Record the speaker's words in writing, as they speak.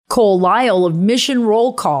Cole Lyle of Mission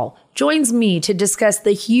Roll Call joins me to discuss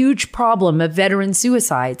the huge problem of veteran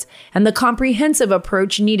suicides and the comprehensive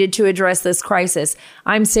approach needed to address this crisis.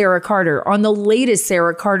 I'm Sarah Carter. On the latest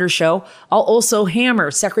Sarah Carter Show, I'll also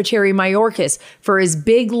hammer Secretary Mayorkas for his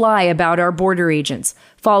big lie about our border agents.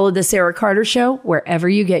 Follow the Sarah Carter Show wherever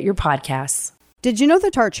you get your podcasts. Did you know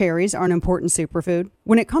that tart cherries are an important superfood?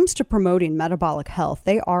 When it comes to promoting metabolic health,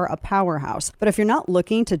 they are a powerhouse. But if you're not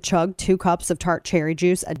looking to chug 2 cups of tart cherry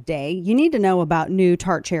juice a day, you need to know about new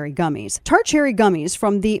tart cherry gummies. Tart cherry gummies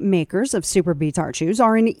from the makers of Super Bee Tart Chews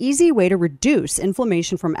are an easy way to reduce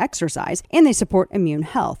inflammation from exercise, and they support immune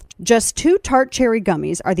health. Just 2 tart cherry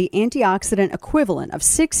gummies are the antioxidant equivalent of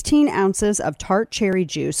 16 ounces of tart cherry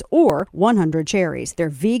juice or 100 cherries. They're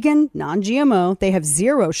vegan, non-GMO, they have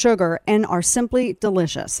 0 sugar, and are simply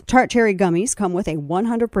delicious. Tart cherry gummies come with a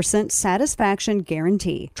 100% satisfaction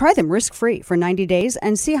guarantee. Try them risk-free for 90 days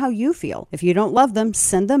and see how you feel. If you don't love them,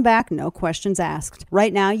 send them back, no questions asked.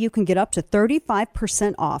 Right now, you can get up to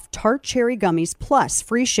 35% off tart cherry gummies plus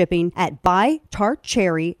free shipping at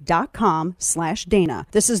buytartcherry.com/Dana.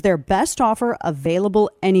 This is their best offer available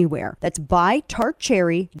anywhere. That's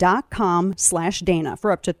buytartcherry.com/Dana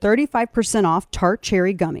for up to 35% off tart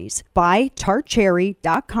cherry gummies.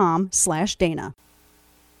 Buytartcherry.com/Dana.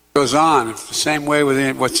 Goes on. It's the same way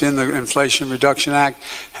with what's in the Inflation Reduction Act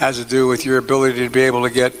has to do with your ability to be able to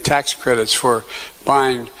get tax credits for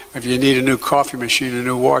buying. If you need a new coffee machine, a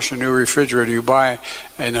new washer, a new refrigerator, you buy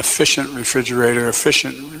an efficient refrigerator,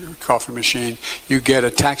 efficient coffee machine, you get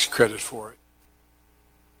a tax credit for it.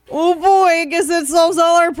 Oh boy, I guess that solves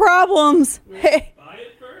all our problems. Hey,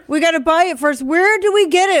 we got to buy it first. Where do we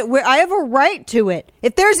get it? I have a right to it.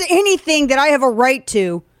 If there's anything that I have a right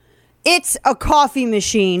to, it's a coffee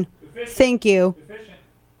machine. Efficient. Thank you. Efficient.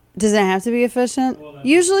 Does it have to be efficient? Well,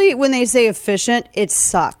 usually when they say efficient, it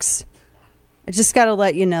sucks. I just got to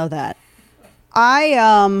let you know that.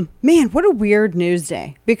 Man, what a weird news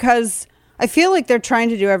day. Because I feel like they're trying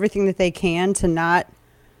to do everything that they can to not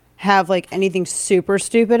have like anything super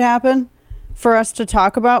stupid happen for us to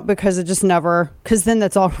talk about, because it just never, because then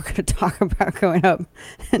that's all we're going to talk about going up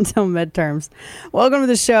until midterms. Welcome to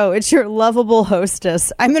the show. It's your lovable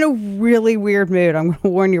hostess. I'm in a really weird mood. I'm going to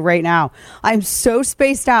warn you right now. I'm so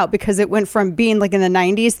spaced out because it went from being like in the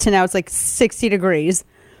 90s to now it's like 60 degrees.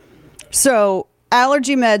 So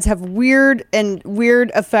allergy meds have weird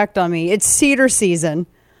effect on me. It's cedar season.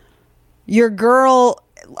 Your girl,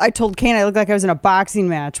 I told Kane I looked like I was in a boxing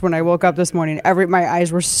match when I woke up this morning. My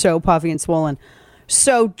eyes were so puffy and swollen.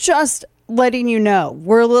 So just letting you know,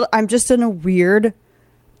 I'm just in a weird,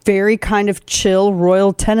 very kind of chill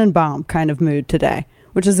Royal Tenenbaum kind of mood today,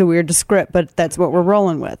 which is a weird descript, but that's what we're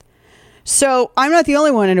rolling with. So I'm not the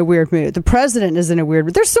only one in a weird mood. The president is in a weird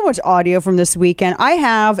mood. There's so much audio from this weekend. I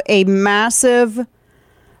have a massive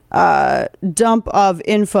dump of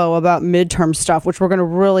info about midterm stuff, which we're going to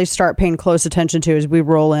really start paying close attention to as we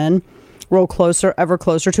roll closer, ever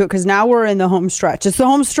closer to it, because now we're in the home stretch. It's the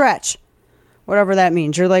home stretch, whatever that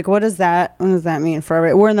means. You're like, what does that mean for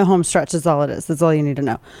everybody? We're in the home stretch. That's all it is. That's all you need to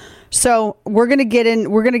know. So we're going to get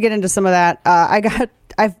into some of that.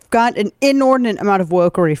 I've got an inordinate amount of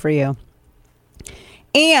wokery for you,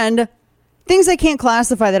 and things I can't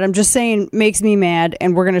classify that I'm just saying makes me mad,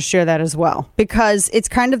 and we're going to share that as well, because it's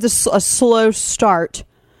kind of a slow start.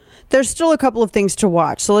 There's still a couple of things to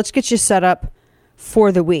watch, so let's get you set up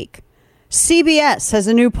for the week. CBS has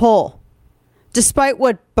a new poll. Despite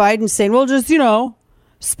what Biden's saying, well, just,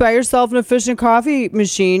 buy yourself an efficient coffee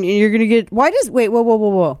machine, and you're going to get...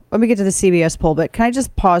 Whoa. Let me get to the CBS poll, but can I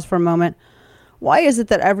just pause for a moment? Why is it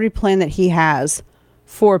that every plan that he has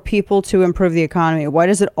for people to improve the economy, why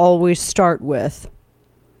does it always start with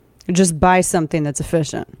just buy something that's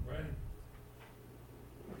efficient? Right.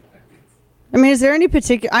 I mean, is there any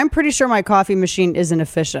particular... I'm pretty sure my coffee machine isn't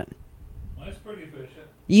efficient. Mine's pretty efficient.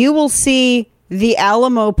 You will see the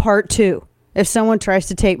Alamo Part 2 if someone tries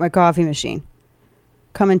to take my coffee machine.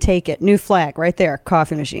 Come and take it. New flag right there,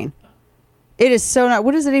 coffee machine. It is so not...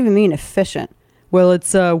 What does it even mean, efficient? Well,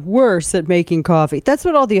 it's worse at making coffee. That's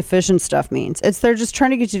what all the efficient stuff means. They're just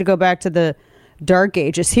trying to get you to go back to the dark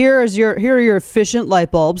ages. Here are your efficient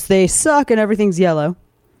light bulbs. They suck and everything's yellow.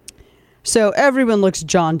 So everyone looks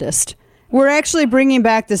jaundiced. We're actually bringing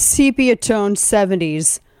back the sepia toned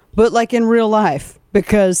 70s, but like in real life,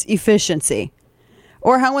 because efficiency.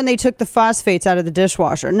 Or how when they took the phosphates out of the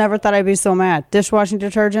dishwasher. Never thought I'd be so mad. Dishwashing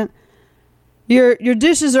detergent. Your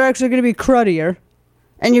dishes are actually going to be cruddier.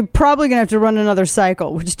 And you're probably going to have to run another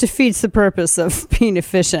cycle, which defeats the purpose of being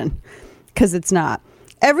efficient, because it's not.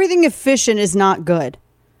 Everything efficient is not good,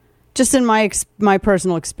 just in my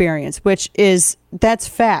personal experience, that's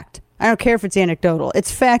fact. I don't care if it's anecdotal.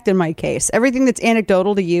 It's fact in my case. Everything that's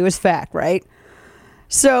anecdotal to you is fact, right?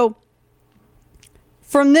 So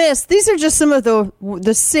from this, these are just some of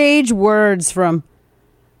the sage words from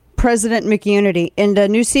President McUnity. In a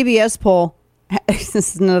new CBS poll, this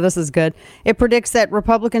is good. It predicts that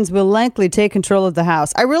Republicans will likely take control of the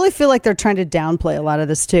House. I really feel like they're trying to downplay a lot of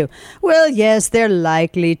this too. Well, yes, they're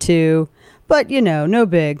likely to, but no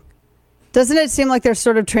big. Doesn't it seem like they're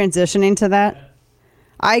sort of transitioning to that?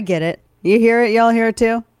 I get it. You hear it? Y'all hear it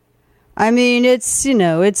too? I mean, it's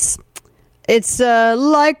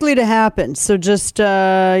likely to happen. So just,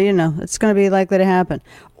 it's going to be likely to happen.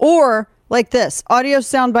 Or like this, audio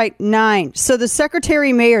soundbite 9. So the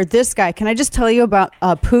secretary mayor, this guy, can I just tell you about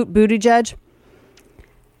Pete Buttigieg?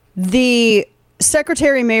 The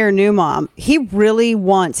secretary mayor Newmom, he really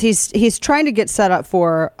wants, he's trying to get set up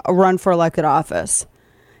for a run for elected office.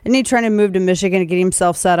 Isn't he trying to move to Michigan to get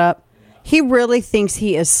himself set up? He really thinks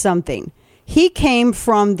he is something. He came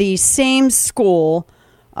from the same school,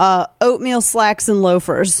 Oatmeal, Slacks, and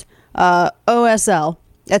Loafers, OSL.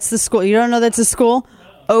 That's the school. You don't know that's a school?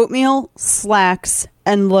 Oatmeal, Slacks,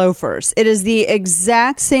 and Loafers. It is the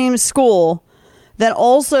exact same school that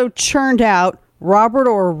also churned out Robert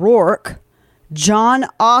O'Rourke, John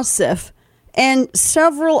Ossoff, and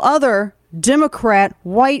several other Democrat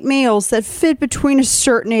white males that fit between a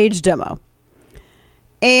certain age demo.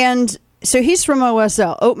 And so he's from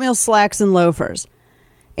OSL, Oatmeal, Slacks, and Loafers.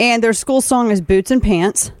 And their school song is Boots and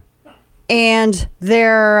Pants. And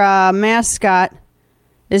their mascot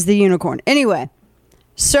is the unicorn. Anyway,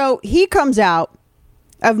 so he comes out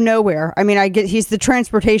of nowhere. I mean, he's the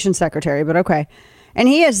transportation secretary, but okay. And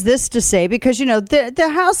he has this to say because,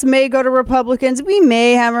 the House may go to Republicans. We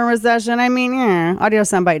may have a recession. I mean, audio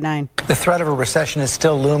soundbite 9. The threat of a recession is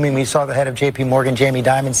still looming. We saw the head of J.P. Morgan, Jamie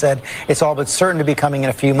Dimon, said it's all but certain to be coming in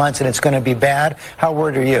a few months and it's going to be bad. How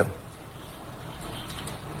worried are you?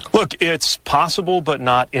 Look, it's possible, but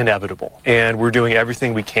not inevitable. And we're doing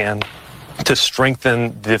everything we can to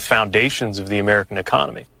strengthen the foundations of the American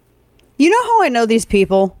economy. You know how I know these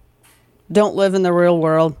people don't live in the real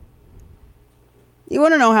world? You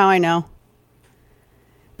want to know how I know?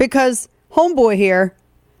 Because homeboy here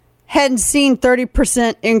hadn't seen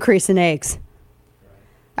 30% increase in eggs.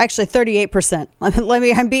 Actually, 38%.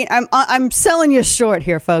 I'm selling you short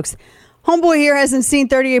here, folks. Homeboy here hasn't seen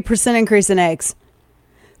 38% increase in eggs.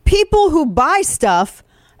 People who buy stuff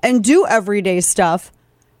and do everyday stuff,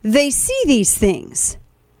 they see these things.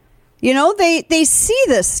 They see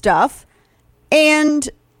this stuff and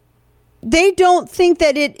they don't think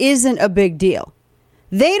that it isn't a big deal.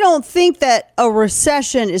 They don't think that a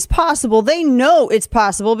recession is possible. They know it's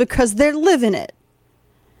possible because they're living it.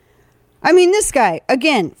 I mean, this guy,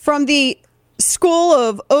 again, from the school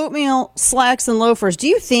of Oatmeal, Slacks, and Loafers, do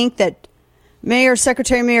you think that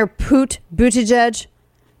Secretary Mayor Pete Buttigieg,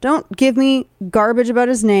 don't give me garbage about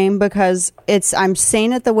his name because I'm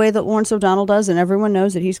saying it the way that Lawrence O'Donnell does and everyone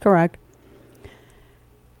knows that he's correct.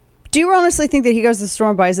 Do you honestly think that he goes to the store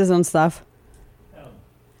and buys his own stuff?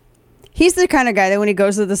 He's the kind of guy that when he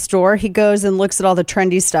goes to the store, he goes and looks at all the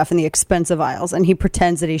trendy stuff in the expensive aisles and he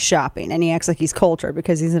pretends that he's shopping and he acts like he's cultured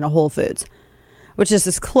because he's in a Whole Foods, which is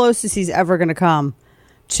as close as he's ever going to come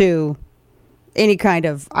to any kind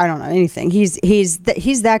of, I don't know, anything. He's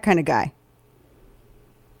that kind of guy.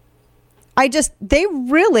 It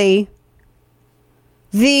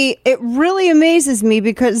really amazes me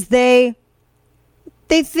because they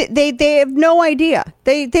have no idea.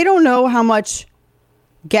 They don't know how much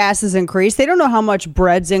gas has increased. They don't know how much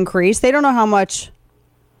bread's increased. They don't know how much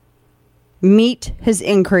meat has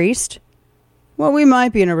increased. Well, we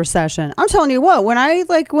might be in a recession. I'm telling you what, when I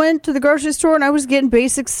went to the grocery store and I was getting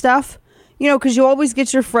basic stuff, because you always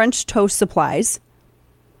get your French toast supplies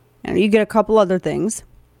and you get a couple other things.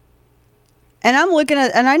 And I'm looking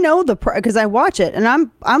at, and I know because I watch it and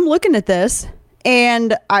I'm looking at this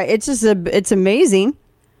and it's amazing.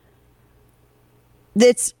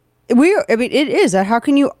 It is. How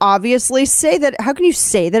can you obviously say that? How can you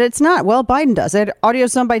say that it's not? Well, Biden does. I had audio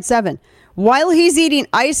soundbite 7. While he's eating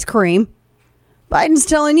ice cream, Biden's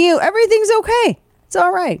telling you everything's okay. It's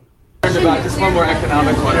all right. Just one more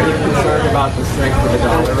economic one. Are you concerned about the strength of the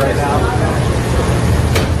dollar right now?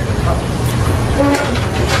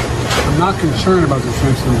 I'm not concerned about the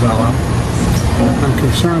strength of the dollar. I'm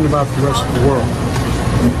concerned about the rest of the world.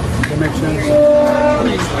 Does that make sense? Can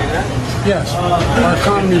you explain that? Yes. Our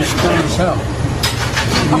economy is strong as hell.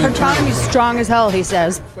 Our economy's strong as hell, he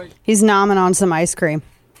says. He's nomming on some ice cream.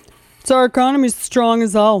 So our economy's strong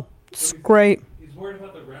as hell. It's great. He's worried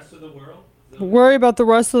about the rest of the world? Worry about the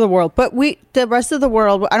rest of the world. But the rest of the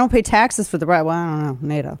world, I don't pay taxes for the, well, I don't know,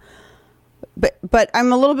 NATO. But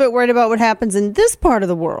I'm a little bit worried about what happens in this part of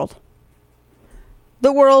the world.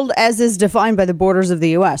 The world as is defined by the borders of the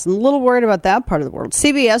U.S. I'm a little worried about that part of the world.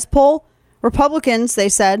 CBS poll, Republicans, they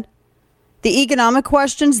said, the economic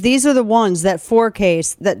questions, these are the ones that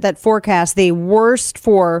forecast the worst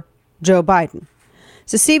for Joe Biden.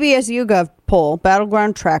 So CBS YouGov poll,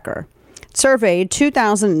 Battleground Tracker, surveyed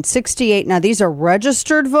 2,068. Now, these are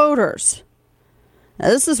registered voters. Now,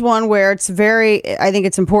 this is one where I think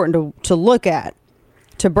it's important to look at,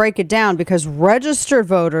 to break it down, because registered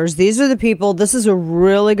voters, these are the people, this is a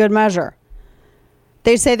really good measure.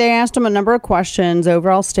 They say they asked them a number of questions,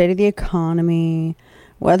 overall state of the economy,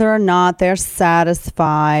 whether or not they're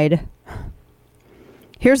satisfied.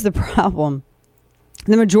 Here's the problem.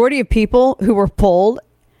 The majority of people who were polled,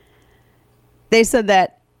 they said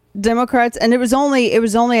that Democrats, and it was only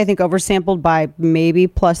I think oversampled by maybe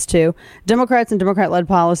 +2. Democrats and Democrat-led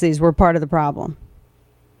policies were part of the problem.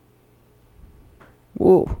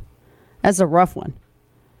 Ooh, that's a rough one.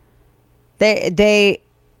 They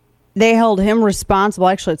held him responsible.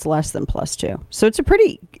 Actually, it's less than +2. So it's a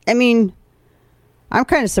pretty. I mean, I'm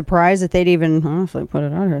kind of surprised that they'd even honestly put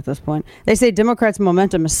it out here at this point. They say Democrats'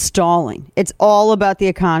 momentum is stalling. It's all about the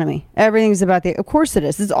economy. Everything's about of course it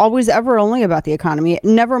is. It's always ever only about the economy.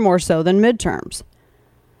 Never more so than midterms.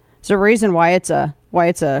 There's a reason why it's a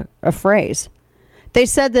phrase. They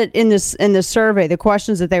said that in this survey, the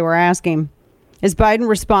questions that they were asking, is Biden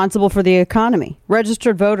responsible for the economy?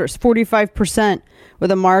 Registered voters, 45% with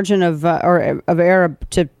a margin of error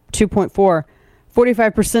to 2.4.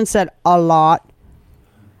 45% said a lot.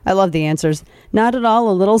 I love the answers. Not at all,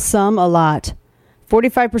 a little, some, a lot.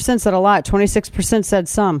 45% said a lot. 26% said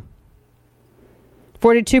some.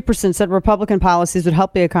 42% said Republican policies would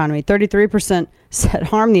help the economy. 33% said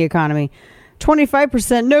harm the economy.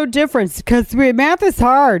 25% no difference because math is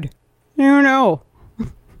hard. You know.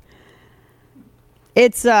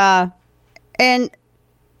 It's and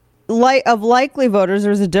of likely voters,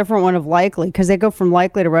 there's a different one of likely because they go from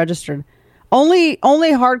likely to registered. Only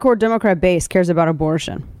hardcore Democrat base cares about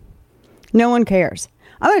abortion. No one cares.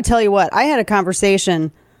 I'm going to tell you what. I had a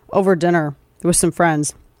conversation over dinner with some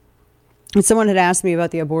friends, and someone had asked me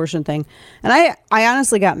about the abortion thing, and I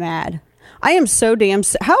honestly got mad. I am so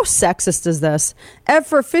how sexist is this?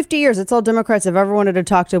 For 50 years, it's all Democrats have ever wanted to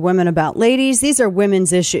talk to women about. Ladies, these are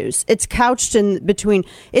women's issues. It's couched in between.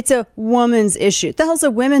 It's a woman's issue. What the hell's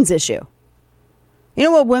a women's issue? You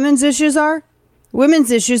know what women's issues are?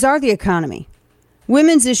 Women's issues are the economy.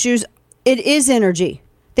 Women's issues, it is energy.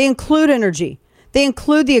 They include energy. They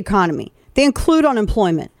include the economy. They include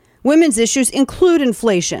unemployment. Women's issues include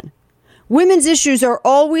inflation. Women's issues are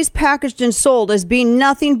always packaged and sold as being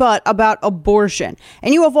nothing but about abortion.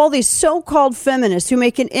 And you have all these so-called feminists who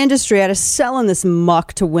make an industry out of selling this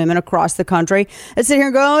muck to women across the country and sit here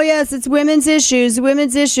and go, oh, yes, it's women's issues,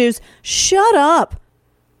 women's issues. Shut up.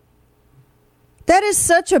 That is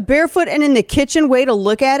such a barefoot and in the kitchen way to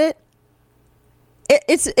look at it.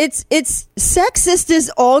 It's sexist as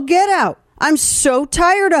all get out. I'm so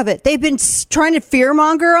tired of it. They've been trying to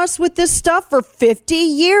fearmonger us with this stuff for 50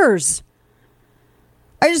 years.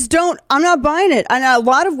 I'm not buying it. And a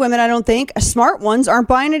lot of women, I don't think, smart ones, aren't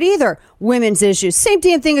buying it either. Women's issues. Same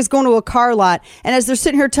damn thing as going to a car lot. And as they're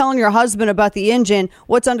sitting here telling your husband about the engine,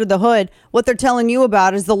 what's under the hood, what they're telling you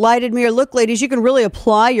about is the lighted mirror. Look, ladies, you can really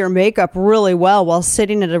apply your makeup really well while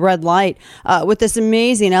sitting at a red light with this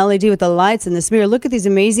amazing LED with the lights in this mirror. Look at these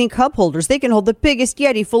amazing cup holders. They can hold the biggest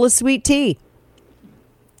Yeti full of sweet tea.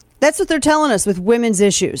 That's what they're telling us with women's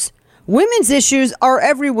issues. Women's issues are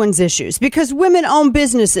everyone's issues because women own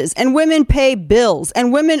businesses and women pay bills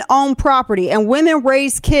and women own property and women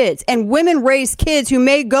raise kids who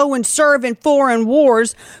may go and serve in foreign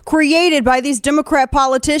wars created by these Democrat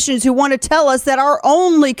politicians who want to tell us that our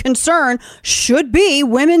only concern should be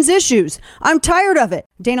women's issues. I'm tired of it.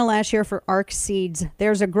 Dana Lash here for ARC Seeds.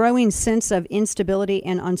 There's a growing sense of instability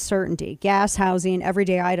and uncertainty. Gas, housing,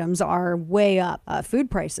 everyday items are way up.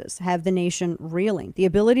 Food prices have the nation reeling. The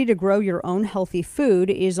ability to grow your own healthy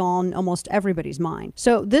food is on almost everybody's mind.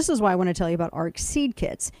 So this is why I want to tell you about ARC Seed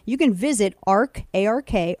Kits. You can visit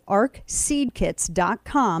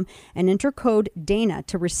arcseedkits.com and enter code DANA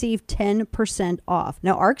to receive 10% off.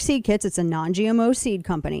 Now, ARC Seed Kits, it's a non-GMO seed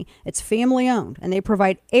company. It's family owned, and they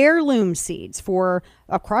provide heirloom seeds for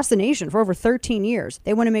across the nation for over 13 years.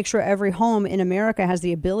 They want to make sure every home in America has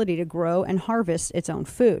the ability to grow and harvest its own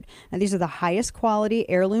food. Now, these are the highest quality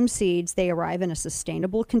heirloom seeds. They arrive in a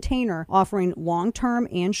sustainable container, offering long-term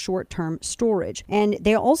and short-term storage. And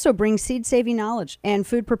they also bring seed-saving knowledge and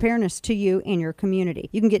food preparedness to you and your community.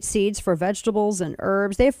 You can get seeds for vegetables and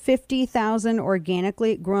herbs. They have 50,000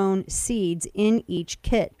 organically grown seeds in each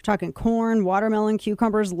kit. We're talking corn, watermelon,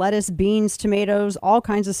 cucumbers, lettuce, beans, tomatoes, all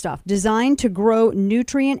kinds of stuff. Designed to grow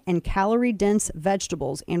nutrient and calorie-dense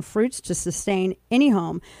vegetables and fruits to sustain any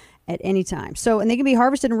home at any time. And they can be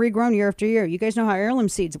harvested and regrown year after year. You guys know how heirloom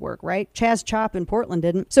seeds work, right? Chaz Chop in Portland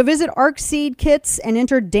didn't. So visit ARC Seed Kits and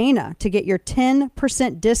enter Dana to get your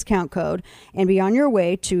 10% discount code and be on your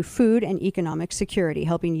way to food and economic security,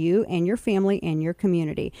 helping you and your family and your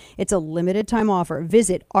community. It's a limited time offer.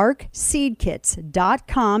 Visit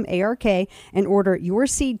arcseedkits.com, ARK, and order your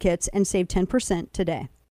seed kits and save 10% today.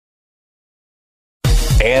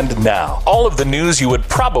 And now, all of the news you would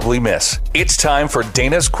probably miss. It's time for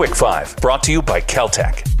Dana's Quick Five, brought to you by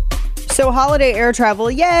Caltech. So holiday air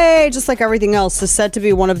travel, yay, just like everything else, is said to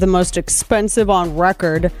be one of the most expensive on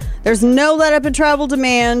record. There's no let up in travel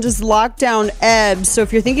demand, just lockdown ebbs. So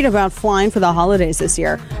if you're thinking about flying for the holidays this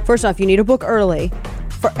year, first off, you need to book early.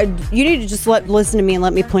 You need to just listen to me and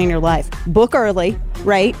let me plan your life. Book early,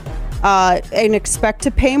 right? And expect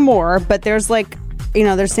to pay more, but there's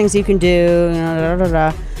there's things you can do.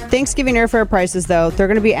 Thanksgiving airfare prices, though, they're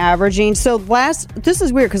going to be averaging. So this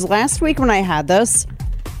is weird because last week when I had this,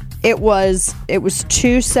 it was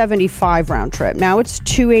 $275 round trip. Now it's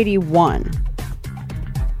 $281.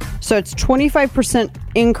 So it's 25%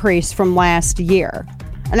 increase from last year.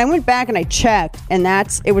 And I went back and I checked, and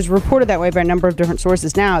it was reported that way by a number of different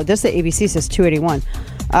sources. Now this at ABC says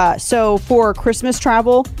 $281. So for Christmas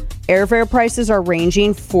travel, airfare prices are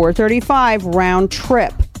ranging $435 round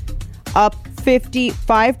trip, up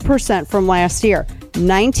 55% from last year,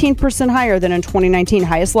 19% higher than in 2019,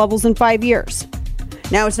 highest levels in 5 years.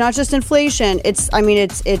 Now, it's not just inflation.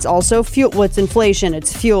 It's also fuel. Well, it's inflation.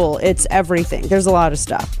 It's fuel. It's everything. There's a lot of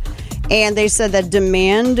stuff. And they said that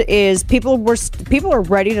demand is people are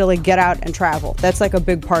ready to get out and travel. That's a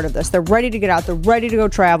big part of this. They're ready to get out. They're ready to go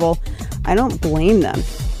travel. I don't blame them.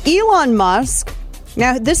 Elon Musk.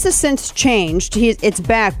 Now, this has since changed. It's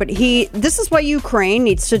back, but this is why Ukraine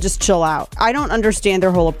needs to just chill out. I don't understand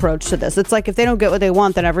their whole approach to this. It's like if they don't get what they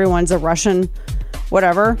want, then everyone's a Russian,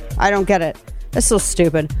 whatever. I don't get it. That's so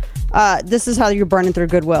stupid. This is how you're burning through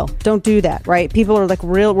goodwill. Don't do that, right? People are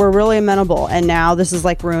we're really amenable, and now this is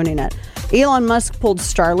ruining it. Elon Musk pulled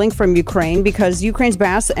Starlink from Ukraine because Ukraine's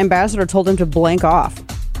ambassador told him to blank off.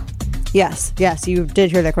 Yes, you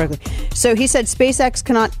did hear that correctly. So he said SpaceX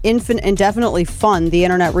cannot indefinitely fund the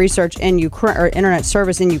internet research in Ukraine or internet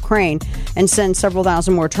service in Ukraine and send several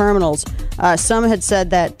thousand more terminals. Some had said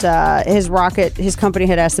that his company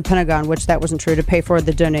had asked the Pentagon, which that wasn't true, to pay for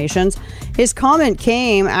the donations. His comment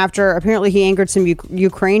came after apparently he angered some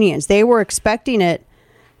Ukrainians. They were expecting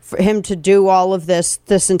for him to do all of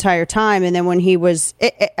this entire time, and then when he was,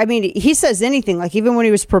 he says anything. Even when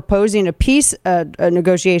he was proposing a peace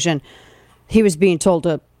negotiation, he was being told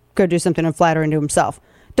to go do something unflattering to himself.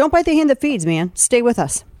 Don't bite the hand that feeds, man. Stay with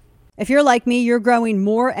us. If you're like me, you're growing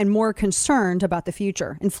more and more concerned about the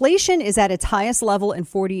future. Inflation is at its highest level in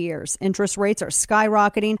 40 years. Interest rates are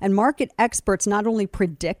skyrocketing, and market experts not only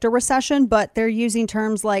predict a recession, but they're using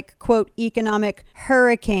terms like, quote, economic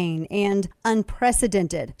hurricane and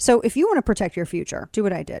unprecedented. So if you want to protect your future, do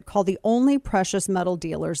what I did. Call the only precious metal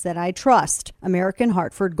dealers that I trust, American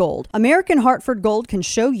Hartford Gold. American Hartford Gold can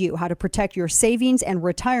show you how to protect your savings and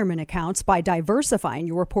retirement accounts by diversifying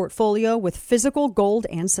your portfolio with physical gold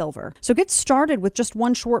and silver. So get started with just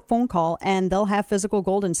one short phone call, and they'll have physical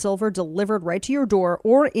gold and silver delivered right to your door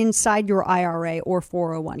or inside your IRA or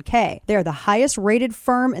 401k. They're the highest rated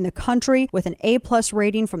firm in the country with an A+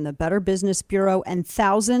 rating from the Better Business Bureau and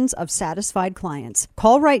thousands of satisfied clients.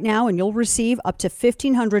 Call right now and you'll receive up to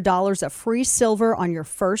 $1,500 of free silver on your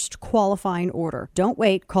first qualifying order. Don't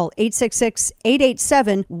wait. Call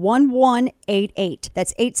 866-887-1188.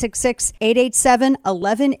 That's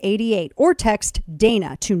 866-887-1188 or text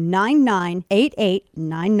Dana to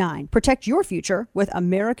 998899. Protect your future with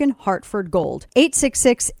American Hartford Gold.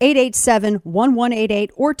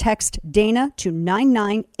 866-887-1188 or text Dana to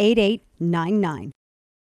 998899.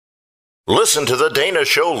 Listen to The Dana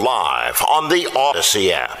Show live on the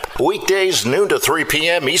Odyssey app. Weekdays noon to 3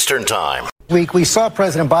 p.m. Eastern Time. We saw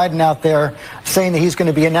President Biden out there saying that he's going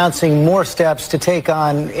to be announcing more steps to take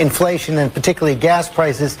on inflation and particularly gas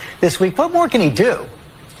prices this week. What more can he do?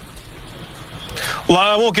 Well,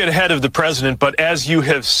 I won't get ahead of the president, but as you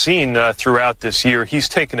have seen throughout this year, he's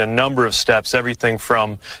taken a number of steps, everything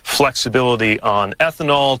from flexibility on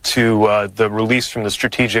ethanol to the release from the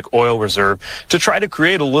Strategic Oil Reserve, to try to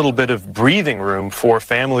create a little bit of breathing room for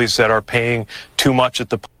families that are paying too much at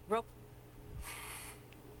the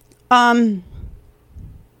By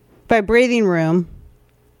breathing room,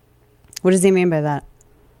 what does he mean by that?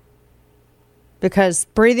 Because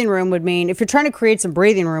breathing room would mean, if you're trying to create some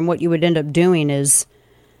breathing room, what you would end up doing is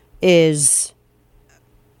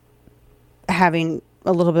having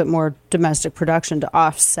a little bit more domestic production to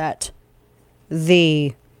offset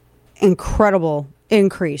the incredible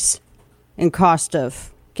increase in cost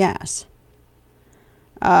of gas.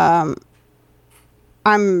 I'm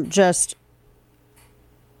just,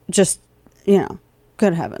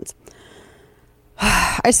 good heavens.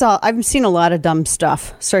 I've seen a lot of dumb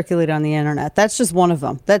stuff circulate on the internet. That's just one of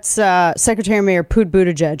them. That's Secretary Mayor Pete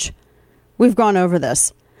Buttigieg. We've gone over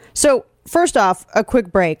this. So first off, a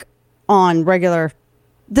quick break on regular.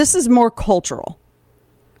 This is more cultural.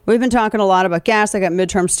 We've been talking a lot about gas. I got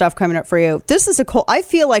midterm stuff coming up for you. This is I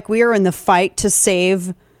feel like we are in the fight to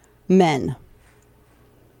save men.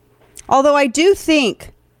 Although I do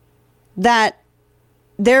think that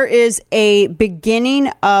there is a beginning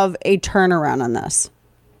of a turnaround on this.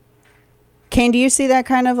 Kane, do you see that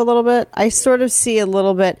kind of a little bit? I sort of see a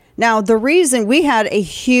little bit. Now, the reason we had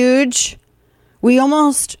we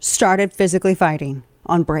almost started physically fighting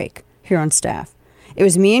on break here on staff. It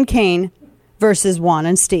was me and Kane versus Juan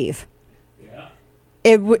and Steve. Yeah.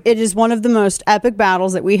 It is one of the most epic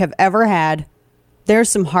battles that we have ever had. There's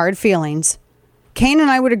some hard feelings. Kane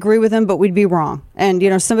and I would agree with him, but we'd be wrong.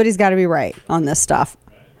 And, somebody's got to be right on this stuff.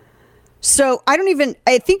 So I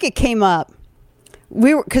think it came up.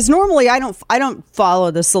 Because normally I don't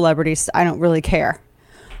follow the celebrities. I don't really care.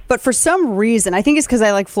 But for some reason, I think it's because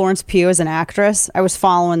I like Florence Pugh as an actress. I was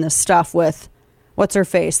following this stuff with, what's her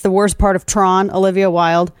face? The worst part of Tron, Olivia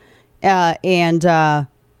Wilde, and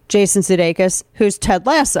Jason Sudeikis, who's Ted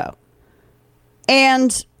Lasso.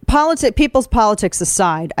 And people's politics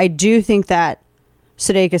aside, I do think that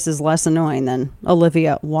Sudeikis is less annoying than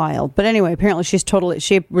Olivia Wilde. But anyway, apparently she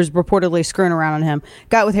was reportedly screwing around on him.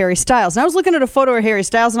 Got with Harry Styles. And I was looking at a photo of Harry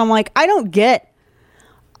Styles and I'm like, I don't get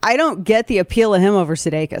the appeal of him over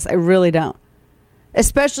Sudeikis. I really don't.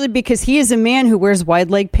 Especially because he is a man who wears wide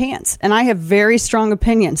leg pants. And I have very strong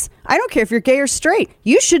opinions. I don't care if you're gay or straight.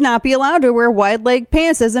 You should not be allowed to wear wide leg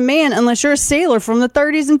pants as a man unless you're a sailor from the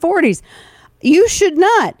 30s and 40s. You should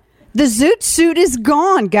not. The zoot suit is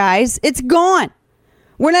gone, guys. It's gone.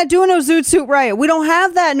 We're not doing no zoot suit riot. We don't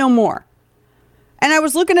have that no more. And I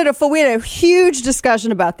was looking at we had a huge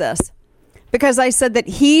discussion about this because I said that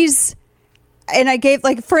and I gave,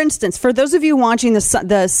 for instance, for those of you watching the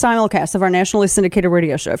simulcast of our nationally syndicated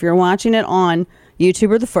radio show, if you're watching it on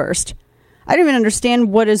YouTube or The First, I don't even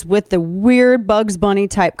understand what is with the weird Bugs Bunny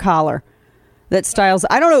type collar that Styles.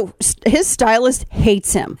 I don't know. His stylist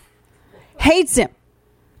hates him.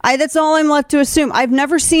 That's all I'm left to assume. I've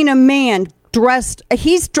never seen a man dressed.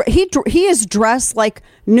 He is dressed like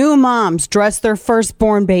new moms dress their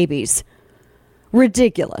firstborn babies.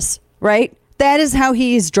 Ridiculous, right? That is how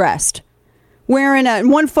he is dressed. In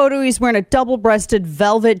one photo, he's wearing a double-breasted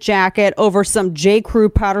velvet jacket over some J. Crew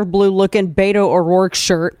powder blue-looking Beto O'Rourke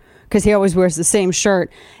shirt, because he always wears the same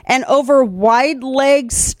shirt, and over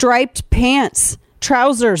wide-leg striped pants,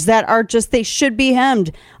 trousers that are they should be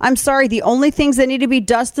hemmed. I'm sorry, the only things that need to be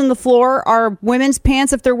dusting the floor are women's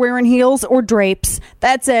pants if they're wearing heels or drapes.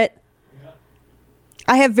 That's it. Yeah.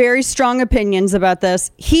 I have very strong opinions about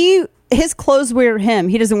this. His clothes wear him.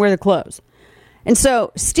 He doesn't wear the clothes. And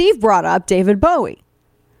so Steve brought up David Bowie.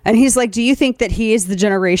 And he's like, do you think that he is the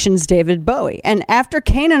generation's David Bowie? And after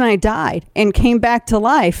Kane and I died and came back to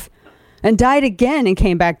life and died again and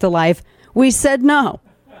came back to life, we said no.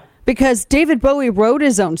 Because David Bowie wrote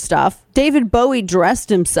his own stuff. David Bowie dressed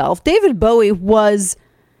himself. David Bowie was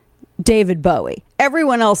David Bowie.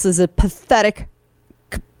 Everyone else is a pathetic,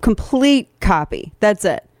 complete copy. That's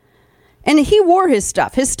it. And he wore his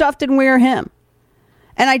stuff. His stuff didn't wear him.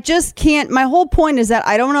 And I just can't. My whole point is that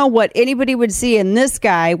I don't know what anybody would see in this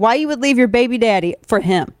guy. Why you would leave your baby daddy for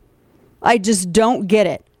him. I just don't get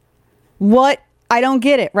it. I don't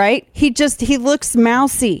get it, right? He looks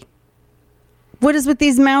mousy. What is with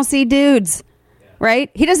these mousy dudes,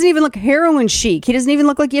 right? He doesn't even look heroin chic. He doesn't even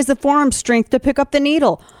look like he has the forearm strength to pick up the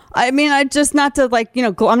needle. I mean, I'm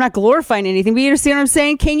not glorifying anything, but you understand what I'm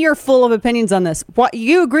saying? Kane, you're full of opinions on this.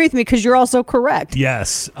 You agree with me because you're also correct.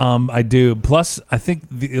 Yes, I do. Plus, I think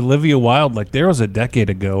the Olivia Wilde, there was a decade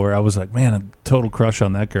ago where I was like, man, a total crush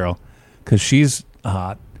on that girl because she's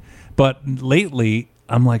hot. But lately,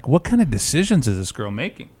 I'm like, what kind of decisions is this girl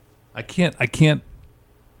making? I can't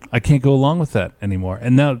go along with that anymore.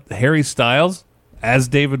 And now Harry Styles as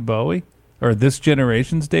David Bowie, or this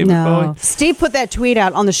generation's David Bowie. Steve put that tweet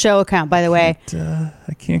out on the show account, by the way.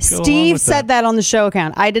 I can't go along Steve with said that on the show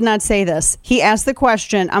account. I did not say this. He asked the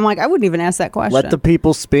question. I'm like, I wouldn't even ask that question. Let the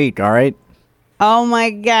people speak, all right? Oh my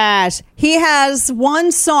gosh. He has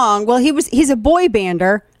one song. Well, he's a boy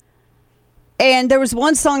bander. And there was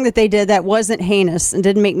one song that they did that wasn't heinous and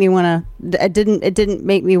didn't make me want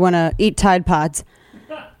to eat Tide Pods.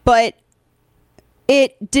 But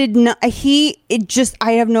it did not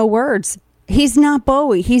I have no words. He's not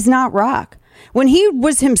Bowie. He's not rock. When he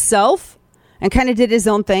was himself and kind of did his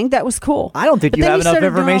own thing, that was cool. I don't think you have enough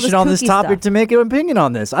information on this topic to make an opinion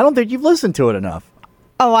on this. I don't think you've listened to it enough.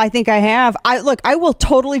 Oh, I think I have. I will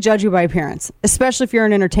totally judge you by appearance, especially if you're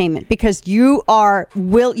in entertainment, because you're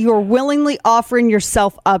willingly offering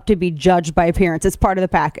yourself up to be judged by appearance. It's part of the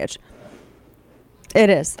package. It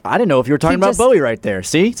is. I didn't know if you were talking about Bowie right there.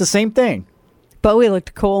 See, it's the same thing. Bowie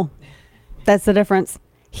looked cool. That's the difference.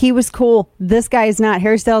 He was cool. This guy is not.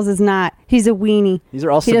 Harry Styles is not. He's a weenie. These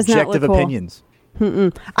are all subjective opinions.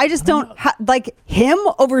 I just don't like him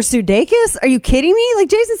over Sudeikis. Are you kidding me? Like,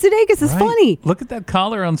 Jason Sudeikis is funny. Look at that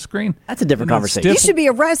collar on screen. That's a different conversation. He should be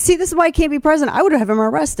arrested. See, this is why he can't be president. I would have him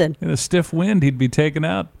arrested. In a stiff wind, he'd be taken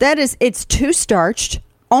out. It's too starched.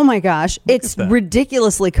 Oh my gosh. It's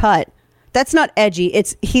ridiculously cut. That's not edgy.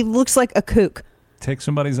 He looks like a kook. Take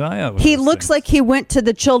somebody's eye out. He looks like he went to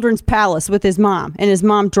the children's palace with his mom, and his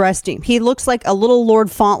mom dressed him. He looks like a little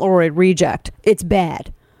Lord Fauntleroy reject. It's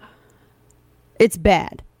bad. It's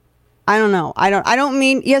bad. I don't know. I don't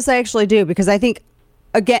mean, yes, I actually do, because I think,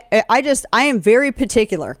 again, I am very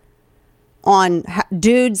particular on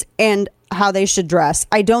dudes and how they should dress.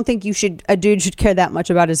 I don't think a dude should care that much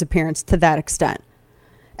about his appearance to that extent.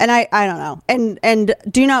 And I don't know. And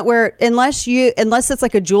do not wear it unless it's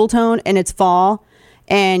like a jewel tone and it's fall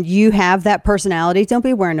and you have that personality. Don't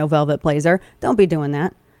be wearing no velvet blazer. Don't be doing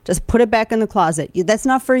that. Just put it back in the closet. That's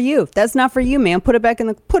not for you. That's not for you, man. Put it back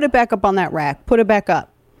up on that rack. Put it back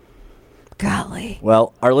up. Golly.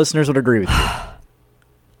 Well, our listeners would agree with you.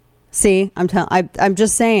 See, I'm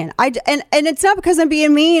just saying. And it's not because I'm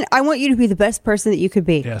being mean. I want you to be the best person that you could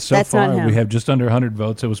be. Yeah, so That's far not him. we have just under 100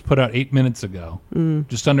 votes. It was put out 8 minutes ago.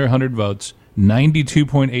 Just under 100 votes.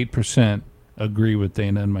 92.8% agree with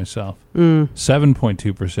Dana and myself.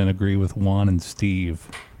 7.2% agree with Juan and Steve.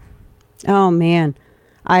 Oh man,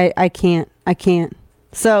 I can't.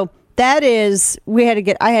 So that is, I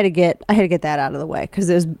had to get that out of the way because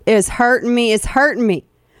it was hurting me. It's hurting me.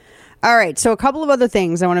 All right, so a couple of other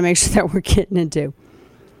things I want to make sure that we're getting into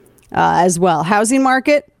as well. Housing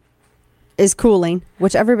market is cooling,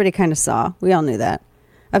 which everybody kind of saw. We all knew that.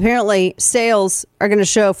 Apparently, sales are going to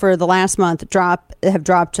show for the last month have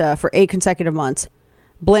dropped for 8 consecutive months,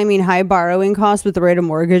 blaming high borrowing costs with the rate of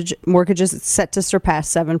mortgages set to surpass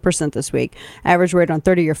 7% this week. Average rate on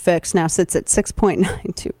 30-year fixed now sits at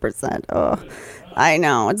 6.92%. Oh, I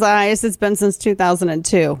know. It's the highest it's been since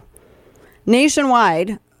 2002.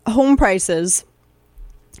 Nationwide, home prices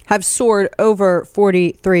have soared over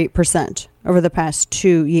 43% over the past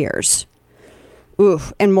 2 years.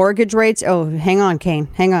 Oof. And mortgage rates, hang on, Kane.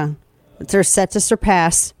 Hang on. They're set to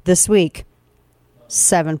surpass this week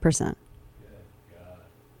 7%.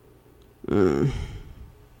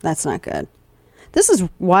 That's not good. This is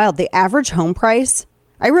wild. The average home price,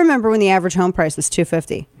 I remember when the average home price was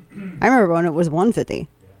 $250. I remember when it was $150.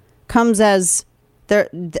 Comes as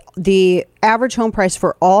the average home price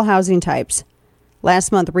for all housing types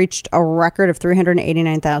last month reached a record of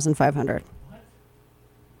 $389,500.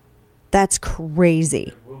 That's crazy.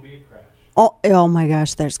 There will be a crash. Oh my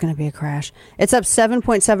gosh, there's going to be a crash. It's up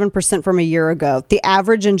 7.7% from a year ago. The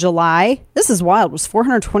average in July, this is wild, was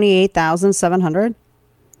 $428,700.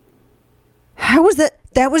 How was that?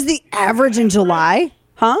 That was the average in July?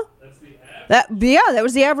 Huh? That's the average. That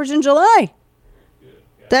was the average in July.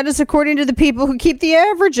 That is according to the people who keep the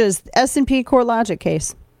averages. S&P CoreLogic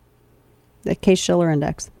case. The Case-Shiller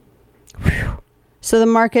Index. Whew. So the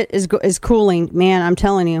market is cooling. Man, I'm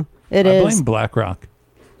telling you. I blame BlackRock,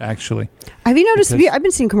 actually. Have you noticed? I've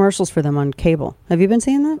been seeing commercials for them on cable. Have you been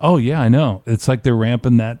seeing that? Oh, yeah, I know. It's like they're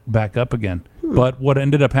ramping that back up again. But what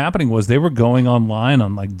ended up happening was they were going online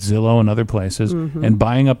on like Zillow and other places and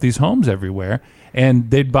buying up these homes everywhere. And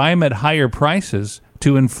they'd buy them at higher prices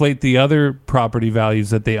to inflate the other property values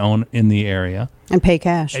that they own in the area. And pay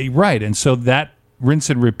cash. Right. And so that rinse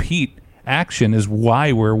and repeat action is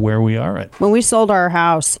why we're where we are at. When we sold our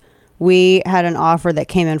house, we had an offer that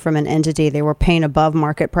came in from an entity. They were paying above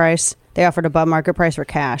market price. They offered above market price for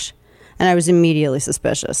cash. And I was immediately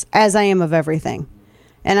suspicious, as I am of everything.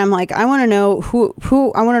 And I'm like, I want to know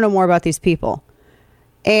who I want to know more about these people.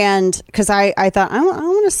 And because I thought, I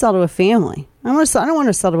want to sell to a family. I don't want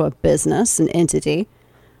to sell to a business, an entity.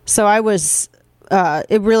 So I was,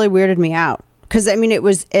 it really weirded me out. Because, I mean, it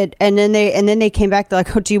was, and then they came back, they're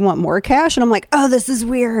like, oh, do you want more cash? And I'm like, oh, this is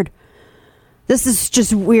weird. This is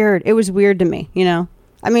just weird. It was weird to me, you know?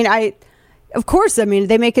 I mean, of course, I mean,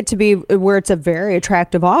 they make it to be where it's a very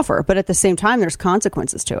attractive offer, but at the same time, there's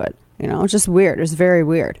consequences to it. You know, it's just weird. It's very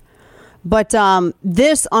weird. But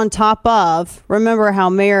this on top of, remember how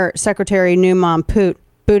Mayor Secretary Newmom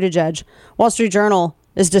Buttigieg, Wall Street Journal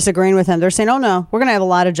is disagreeing with him. They're saying, oh, no, we're going to have a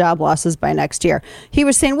lot of job losses by next year. He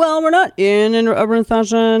was saying, well, we're not in a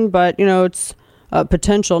recession, but, you know, it's a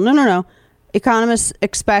potential. No. Economists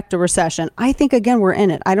expect a recession. I think, again, we're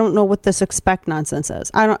in it. I don't know what this expect nonsense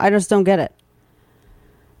is. I just don't get it.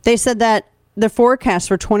 They said that the forecasts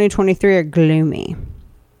for 2023 are gloomy.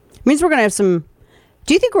 It means we're going to have some.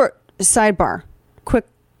 Do you think quick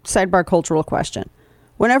sidebar cultural question.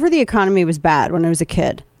 Whenever the economy was bad, when I was a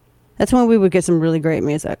kid, that's when we would get some really great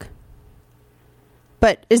music.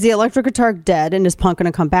 But is the electric guitar dead and is punk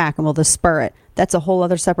going to come back and will this spur it? That's a whole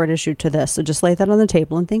other separate issue to this. So just lay that on the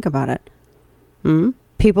table and think about it.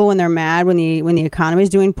 People, when they're mad, when the economy is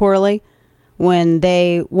doing poorly, when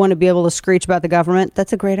they want to be able to screech about the government,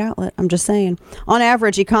 that's a great outlet. I'm just saying. On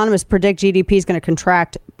average, economists predict GDP is going to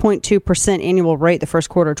contract 0.2% annual rate the first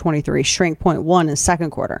quarter of 23, shrink 0.1 in the second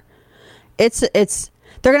quarter.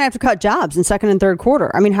 They're going to have to cut jobs in second and third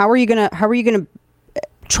quarter. I mean, how are you going to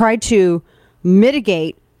try to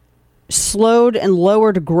mitigate slowed and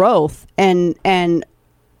lowered growth and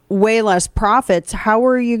way less profits?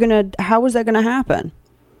 How is that going to happen?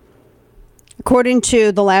 According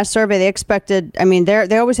to the last survey, they expected, I mean,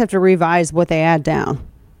 they always have to revise what they add down.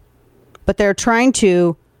 But they're trying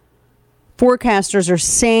to, forecasters are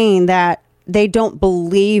saying that they don't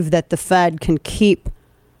believe that the Fed can keep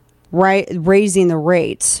raising the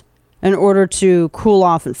rates in order to cool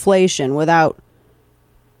off inflation without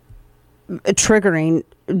triggering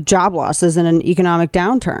job losses in an economic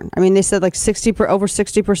downturn. I mean, they said like over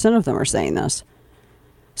 60% of them are saying this.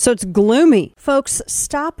 So it's gloomy. Folks,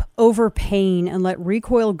 stop overpaying and let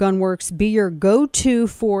Recoil Gunworks be your go-to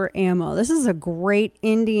for ammo. This is a great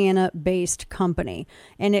Indiana-based company,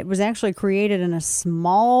 and it was actually created in a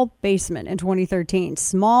small basement in 2013.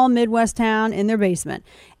 Small Midwest town in their basement.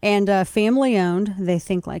 And family-owned, they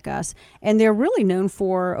think like us. And they're really known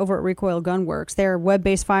for, over at Recoil Gunworks, they're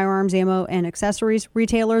web-based firearms, ammo, and accessories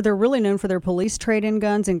retailer. They're really known for their police trade-in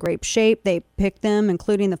guns in great shape. They pick them,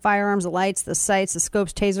 including the firearms, the lights, the sights, the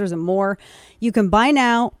scopes, tasers, and more. You can buy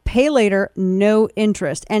now, pay later, no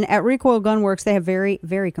interest. And at Recoil Gunworks, they have very,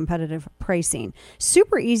 very competitive pricing.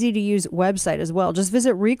 Super easy to use website as well. Just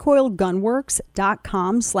visit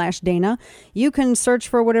recoilgunworks.com/Dana. You can search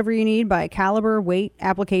for whatever you need by caliber, weight,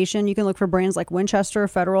 application. You can look for brands like Winchester,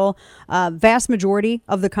 Federal. Vast majority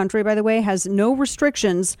of the country, by the way, has no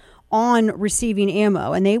restrictions on receiving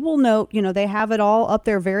ammo, and they will note, they have it all up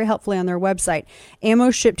there very helpfully on their website.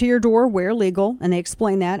 Ammo shipped to your door where legal, and they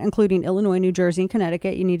explain that, including Illinois, New Jersey, and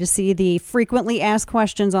Connecticut. You need to see the frequently asked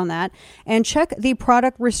questions on that, and check the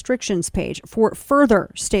product restrictions page for further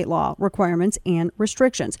state law requirements and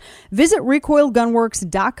restrictions. Visit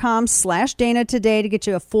recoilgunworks.com/Dana today to get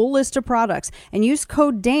you a full list of products, and use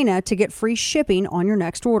code Dana to get free shipping on your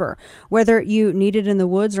next order. Whether you need it in the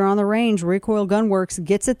woods or on the range, Recoil Gunworks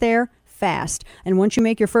gets it there fast. And once you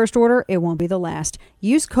make your first order, it won't be the last.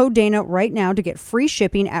 Use code Dana right now to get free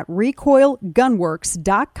shipping at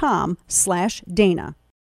recoilgunworks.com/Dana.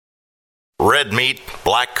 Red meat,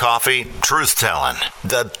 black coffee, truth-telling.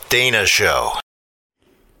 The Dana Show.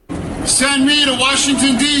 Send me to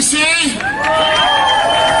Washington, D.C.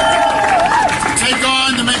 Take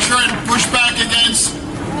on to make sure I push back against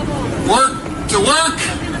work to work.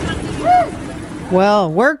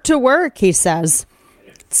 Well, work to work, he says.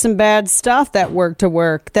 Some bad stuff, that work to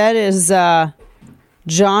work. That is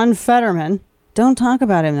John Fetterman. Don't talk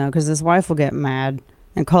about him, though, because his wife will get mad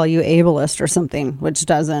and call you ableist or something, which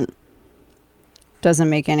doesn't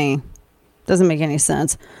make any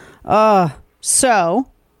sense. So,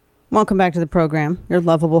 welcome back to the program. Your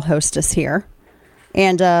lovable hostess here.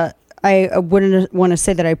 And I wouldn't want to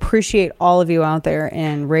say that I appreciate all of you out there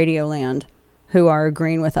in Radio Land who are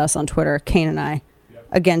agreeing with us on Twitter, Kane and I,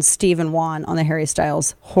 against Stephen Wan on the Harry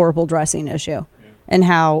Styles horrible dressing issue. And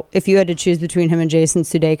how, if you had to choose between him and Jason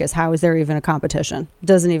Sudeikis, how is there even a competition?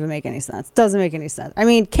 Doesn't even make any sense. Doesn't make any sense. I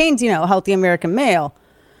mean, Kane's, a healthy American male.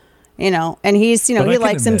 and he's, he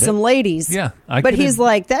likes some ladies. Yeah. But he's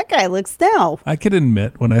like, that guy looks I could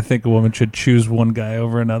admit when I think a woman should choose one guy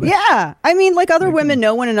over another. Yeah. I mean, like other women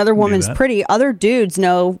know when another woman's pretty. Other dudes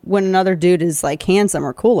know when another dude is like handsome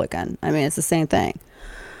or cool looking. I mean, it's the same thing.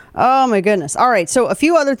 Oh my goodness. All right. So a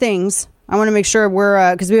few other things I want to make sure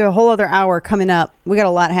we're, because we have a whole other hour coming up. We got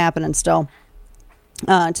a lot happening still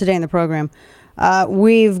today in the program.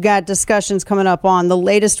 We've got discussions coming up on the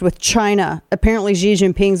latest with China. Apparently Xi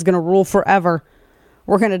Jinping is going to rule forever.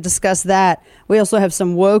 We're going to discuss that. We also have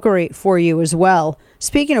some wokery for you as well.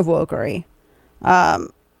 Speaking of wokery,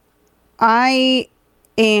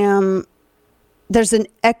 there's an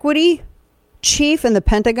equity chief in the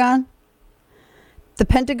Pentagon. The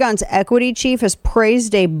Pentagon's equity chief has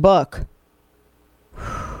praised a book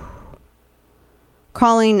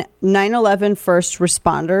calling 9/11 first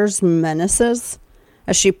responders menaces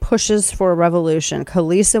as she pushes for a revolution.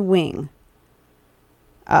 Khalisa Wing.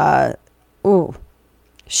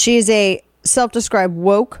 She's a self-described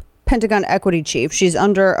woke Pentagon equity chief. She's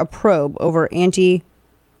under a probe over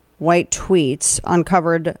anti-white tweets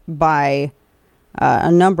uncovered by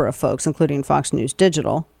a number of folks, including Fox News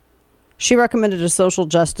Digital. She recommended a social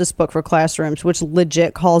justice book for classrooms, which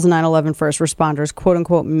legit calls 9/11 first responders,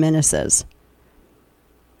 quote-unquote, menaces.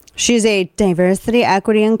 She's a diversity,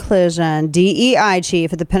 equity, inclusion, DEI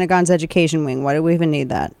chief at the Pentagon's education wing. Why do we even need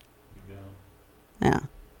that? Yeah.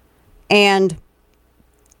 And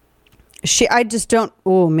I just don't,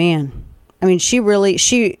 oh man. I mean, she recommended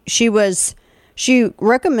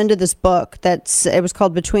this book it was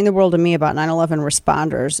called Between the World and Me about 9/11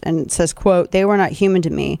 responders. And it says, quote, they were not human to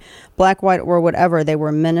me, black, white, or whatever. They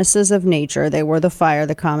were menaces of nature. They were the fire,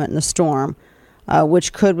 the comet, and the storm,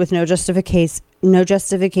 which could, with no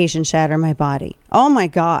justification, shatter my body. Oh my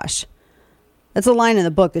gosh. That's a line in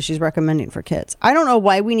the book that she's recommending for kids. I don't know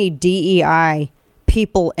why we need DEI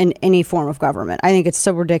people in any form of government. I think it's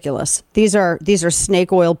so ridiculous. These are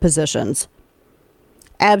snake oil positions.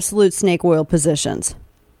 Absolute snake oil positions.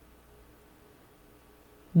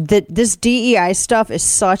 This DEI stuff is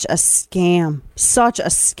such a scam. Such a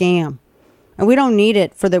scam. And we don't need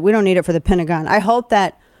it for the Pentagon. I hope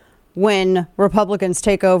that when Republicans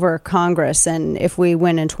take over Congress and if we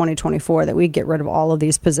win in 2024, that we get rid of all of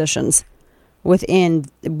these positions within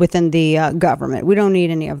the government. We don't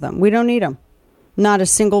need any of them. We don't need them. Not a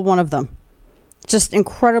single one of them. Just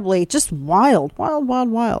incredibly, just wild.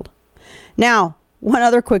 Now, one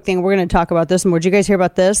other quick thing. We're going to talk about this more. Did you guys hear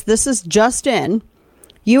about this? This is just in.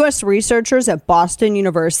 U.S. researchers at Boston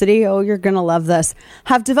University, oh, you're going to love this,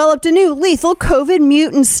 have developed a new lethal COVID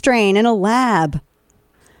mutant strain in a lab,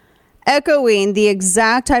 echoing the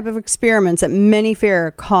exact type of experiments that many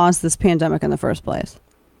fear caused this pandemic in the first place.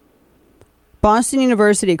 Boston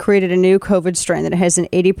University created a new COVID strain that has an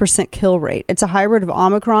 80% kill rate. It's a hybrid of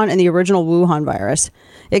Omicron and the original Wuhan virus.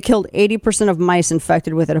 It killed 80% of mice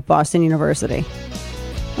infected with it at Boston University.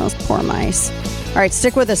 Those poor mice. All right,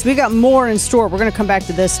 stick with us. We got more in store. We're going to come back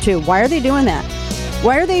to this, too. Why are they doing that?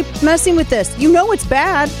 Why are they messing with this? You know it's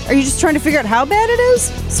bad. Are you just trying to figure out how bad it is?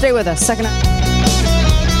 Stay with us. Second up.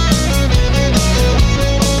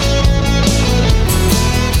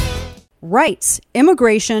 Rights,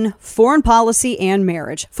 immigration, foreign policy, and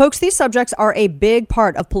marriage. Folks, these subjects are a big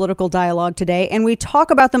part of political dialogue today, and we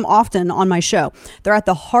talk about them often on my show. They're at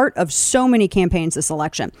the heart of so many campaigns this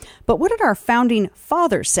election. But what did our founding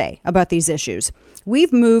fathers say about these issues?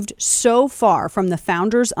 We've moved so far from the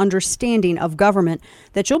founders' understanding of government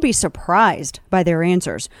that you'll be surprised by their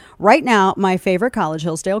answers. Right now, my favorite college,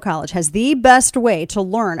 Hillsdale College, has the best way to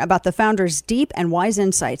learn about the founders' deep and wise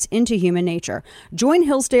insights into human nature. Join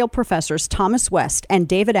Hillsdale professors Thomas West and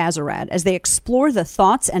David Azarad as they explore the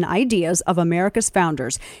thoughts and ideas of America's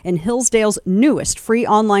founders in Hillsdale's newest free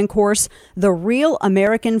online course, The Real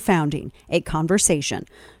American Founding, a Conversation.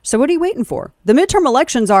 So what are you waiting for? The midterm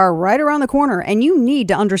elections are right around the corner, and you need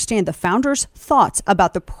to understand the founders' thoughts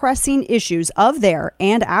about the pressing issues of their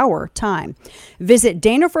and our time. Visit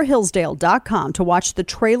DanaforHillsdale.com to watch the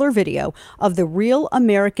trailer video of The Real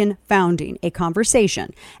American Founding, a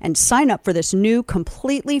Conversation, and sign up for this new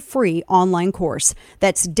completely free online course.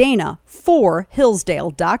 That's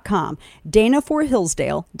DanaforHillsdale.com,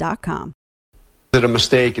 DanaforHillsdale.com. It's a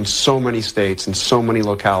mistake in so many states and so many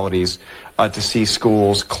localities to see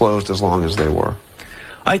schools closed as long as they were.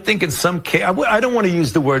 I think in some case, I don't want to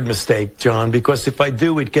use the word mistake, John, because if I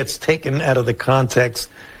do, it gets taken out of the context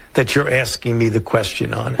that you're asking me the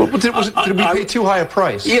question on. Well, did we pay too high a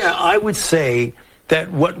price? Yeah, I would say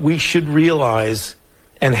that what we should realize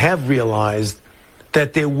and have realized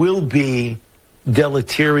that there will be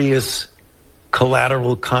deleterious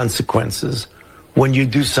collateral consequences when you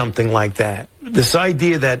do something like that. This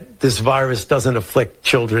idea that this virus doesn't afflict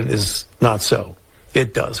children is not so.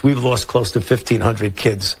 It does. We've lost close to 1,500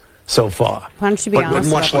 kids so far. Why don't you be honest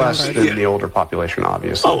But much about the less numbers? than the older population,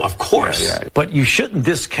 obviously. Oh, of course. Yeah. But you shouldn't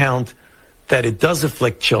discount that it does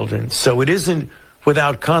afflict children, so it isn't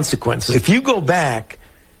without consequences. If you go back,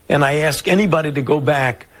 and I ask anybody to go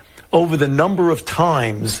back over the number of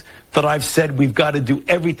times that I've said we've got to do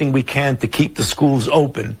everything we can to keep the schools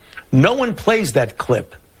open, no one plays that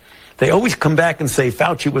clip. They always come back and say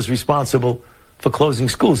Fauci was responsible for closing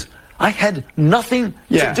schools. I had nothing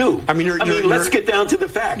to do. I mean, let's get down to the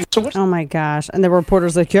facts. Oh my gosh. And the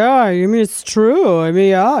reporter's like, yeah, I mean, it's true. I mean,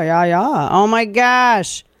 yeah. Oh my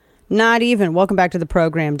gosh. Not even. Welcome back to the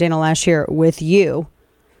program. Dana Lash here with you.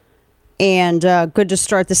 And good to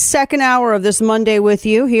start the second hour of this Monday with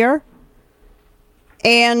you here.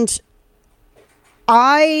 And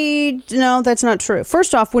no, that's not true.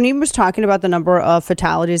 First off, when he was talking about the number of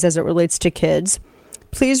fatalities as it relates to kids,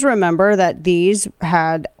 please remember that these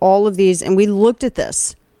had all of these, and we looked at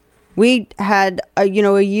this. We had, a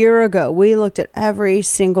year ago, we looked at every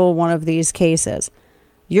single one of these cases.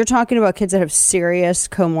 You're talking about kids that have serious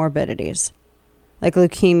comorbidities, like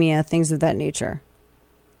leukemia, things of that nature.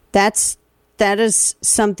 That is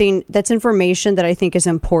something, that's information that I think is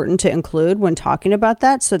important to include when talking about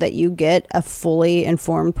that, so that you get a fully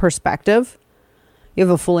informed perspective. You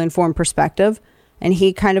have a fully informed perspective. And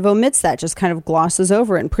he kind of omits that, just kind of glosses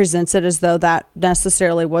over it and presents it as though that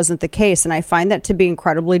necessarily wasn't the case. And I find that to be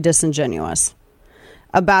incredibly disingenuous.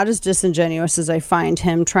 About as disingenuous as I find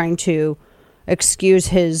him trying to excuse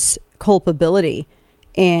his culpability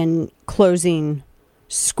in closing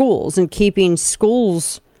schools and keeping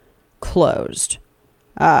schools closed.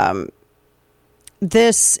 And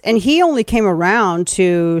he only came around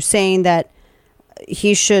to saying that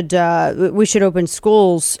we should open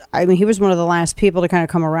schools. I mean, he was one of the last people to kind of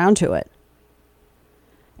come around to it.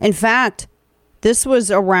 In fact, this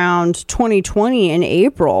was around 2020 in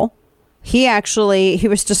April. He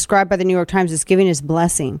was described by the New York Times as giving his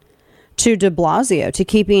blessing to de Blasio, to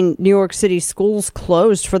keeping New York City schools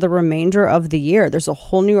closed for the remainder of the year. There's a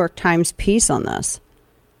whole New York Times piece on this.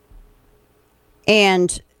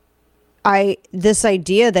 And this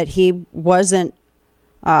idea that he wasn't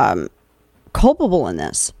culpable in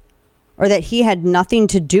this, or that he had nothing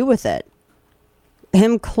to do with it.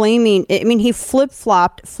 Him claiming, I mean, he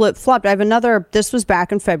flip-flopped. I have this was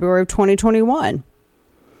back in February of 2021.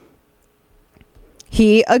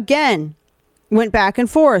 He, again, went back and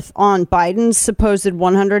forth on Biden's supposed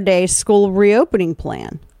 100-day school reopening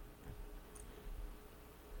plan.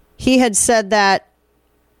 He had said that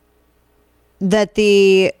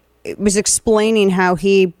it was explaining how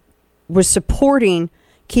he was supporting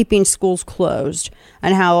keeping schools closed,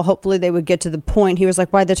 and how hopefully they would get to the point. He was like,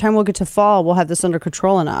 by the time we'll get to fall, we'll have this under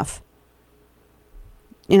control enough.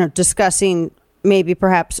 Discussing maybe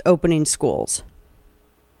perhaps opening schools.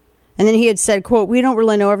 And then he had said, quote, we don't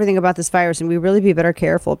really know everything about this virus, and we really be better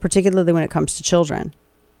careful, particularly when it comes to children.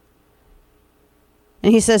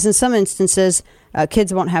 And he says in some instances,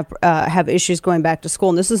 kids won't have issues going back to school.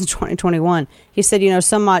 And this is in 2021. He said,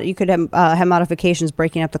 you could have modifications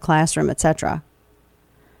breaking up the classroom, etc.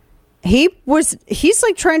 He's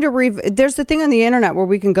like trying to there's the thing on the internet where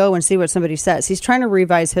we can go and see what somebody says. He's trying to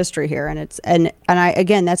revise history here. And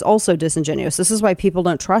again, that's also disingenuous. This is why people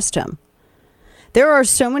don't trust him. There are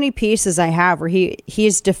so many pieces I have where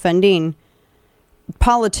he's defending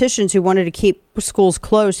politicians who wanted to keep schools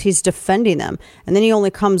closed. He's defending them. And then he only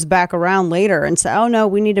comes back around later and says, oh no,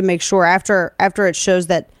 we need to make sure after it shows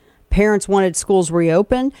that parents wanted schools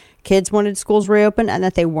reopened, kids wanted schools reopened, and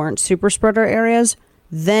that they weren't super spreader areas.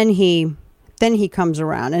 Then he comes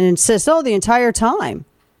around and insists, the entire time.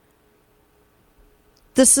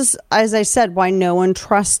 This is, as I said, why no one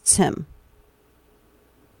trusts him.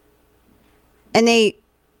 And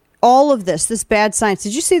all of this bad science.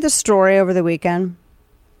 Did you see the story over the weekend?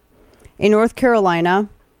 In North Carolina,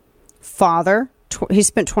 father, he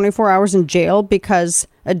spent 24 hours in jail because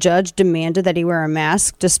a judge demanded that he wear a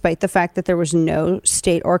mask, despite the fact that there was no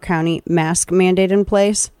state or county mask mandate in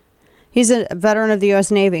place. He's a veteran of the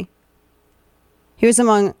U.S. Navy. He was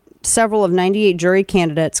among several of 98 jury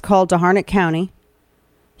candidates called to Harnett County.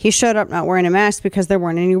 He showed up not wearing a mask because there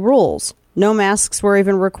weren't any rules. No masks were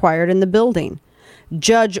even required in the building.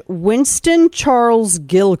 Judge Winston Charles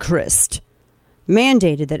Gilchrist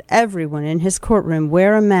mandated that everyone in his courtroom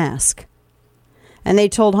wear a mask. And they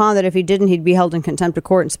told Hahn that if he didn't, he'd be held in contempt of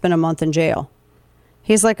court and spend a month in jail.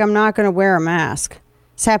 He's like, I'm not going to wear a mask.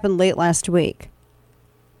 This happened late last week.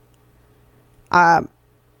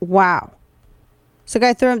 Wow. So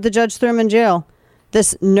the judge threw him in jail.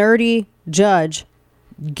 This nerdy Judge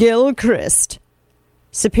Gilchrist,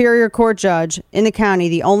 Superior Court judge in the county,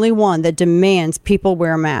 the only one that demands people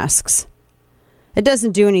wear masks. It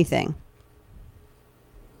doesn't do anything.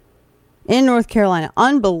 In North Carolina.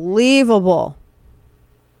 Unbelievable.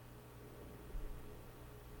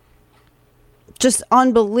 Just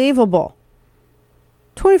unbelievable.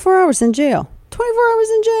 24 hours in jail. 24 hours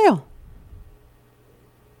in jail.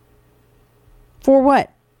 For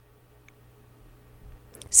what?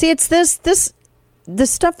 See, it's the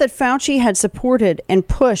stuff that Fauci had supported and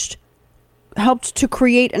pushed, helped to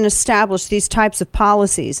create and establish these types of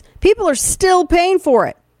policies. People are still paying for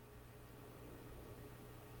it.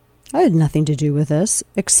 I had nothing to do with this,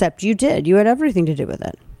 except you did. You had everything to do with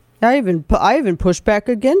it. I even pushed back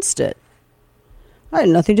against it. I had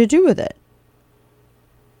nothing to do with it.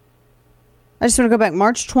 I just want to go back.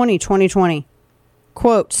 March 20, 2020.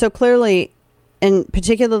 Quote, so clearly, and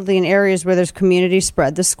particularly in areas where there's community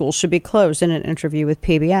spread, the school should be closed, in an interview with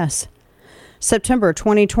PBS. September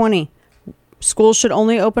 2020. Schools should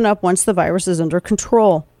only open up once the virus is under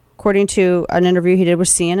control, according to an interview he did with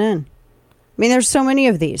CNN. I mean, there's so many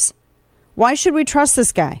of these. Why should we trust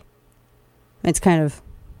this guy? It's kind of,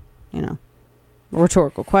 a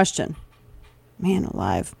rhetorical question. Man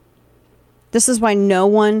alive. This is why no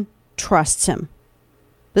one trusts him.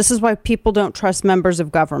 This is why people don't trust members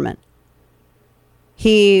of government.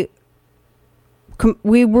 We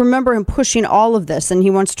remember him pushing all of this, and he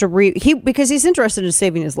wants to because he's interested in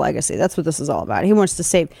saving his legacy. That's what this is all about. He wants to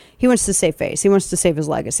save face. He wants to save his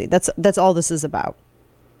legacy. That's all this is about.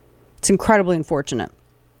 It's incredibly unfortunate.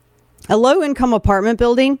 A low-income apartment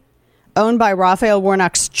building owned by Raphael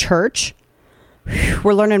Warnock's church.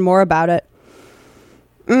 We're learning more about it.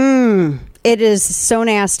 It is so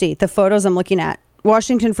nasty. The photos I'm looking at.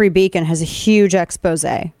 Washington Free Beacon has a huge expose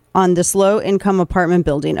on this low-income apartment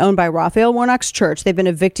building owned by Raphael Warnock's church. They've been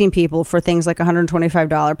evicting people for things like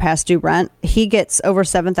 $125 past due rent. He gets over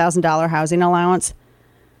 $7,000 housing allowance,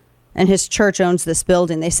 and his church owns this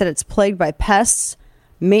building. They said it's plagued by pests,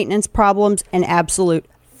 maintenance problems, and absolute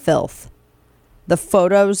filth. The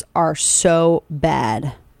photos are so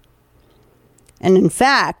bad. And in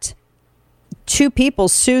fact, 2 people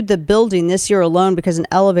sued the building this year alone because an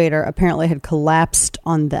elevator apparently had collapsed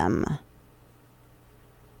on them.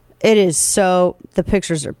 It is the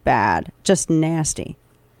pictures are bad, just nasty.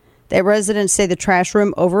 The residents say the trash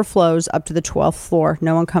room overflows up to the 12th floor.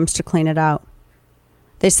 No one comes to clean it out.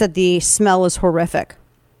 They said the smell is horrific.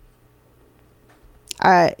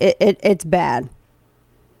 It's bad.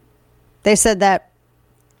 They said that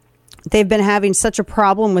they've been having such a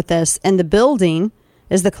problem with this, and the building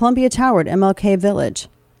is the Columbia Tower at MLK Village.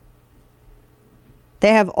 They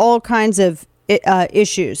have all kinds of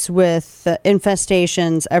issues with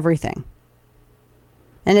infestations, everything.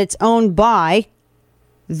 And it's owned by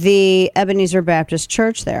the Ebenezer Baptist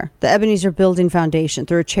Church there, the Ebenezer Building Foundation,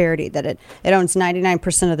 through a charity that it owns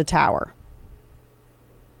 99% of the tower.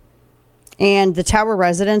 And the tower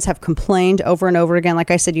residents have complained over and over again. Like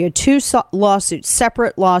I said, you had 2 lawsuits,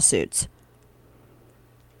 separate lawsuits.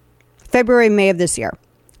 February, May of this year.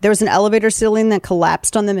 There was an elevator ceiling that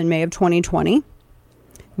collapsed on them in May of 2020.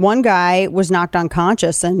 One guy was knocked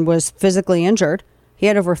unconscious and was physically injured. He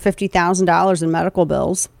had over $50,000 in medical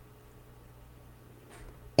bills.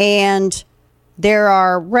 And there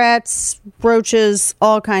are rats, roaches,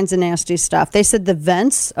 all kinds of nasty stuff. They said the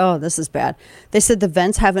vents, this is bad. They said the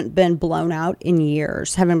vents haven't been blown out in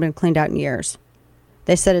years, haven't been cleaned out in years.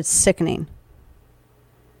 They said it's sickening.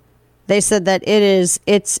 They said that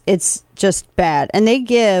it's just bad. And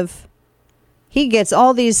he gets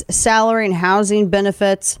all these salary and housing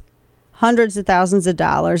benefits, hundreds of thousands of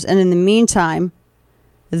dollars. And in the meantime,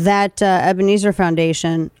 that Ebenezer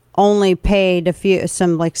Foundation only paid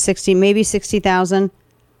some like 60, maybe 60,000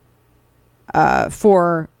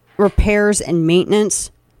 for repairs and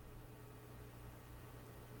maintenance.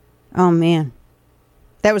 Oh man.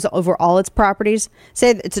 That was over all its properties. Say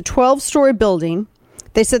it's a 12-story building.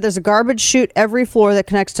 They said there's a garbage chute every floor that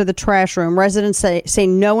connects to the trash room. Residents say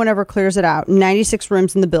no one ever clears it out. 96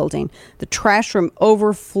 rooms in the building. The trash room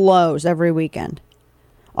overflows every weekend,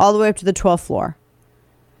 all the way up to the 12th floor.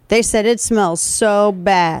 They said it smells so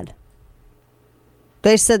bad.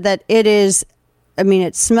 They said that it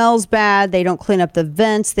smells bad. They don't clean up the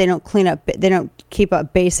vents. They don't keep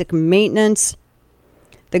up basic maintenance.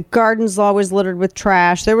 The garden's always littered with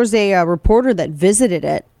trash. There was a reporter that visited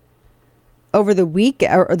it over the week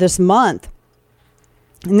or this month.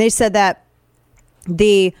 And they said that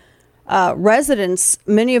the residents,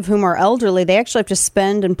 many of whom are elderly, they actually have to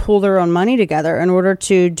spend and pool their own money together in order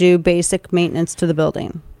to do basic maintenance to the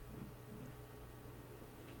building.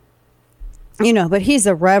 But he's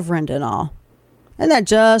a reverend and all. Isn't that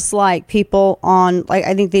just like people on,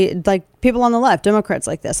 I think people on the left, Democrats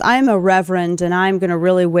like this? I'm a reverend and I'm going to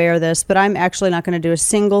really wear this, but I'm actually not going to do a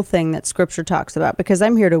single thing that Scripture talks about because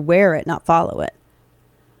I'm here to wear it, not follow it.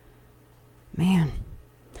 Man.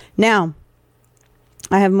 Now,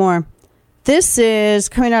 I have more. This is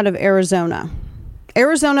coming out of Arizona.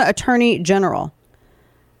 Arizona Attorney General.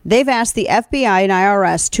 They've asked the FBI and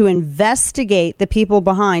IRS to investigate the people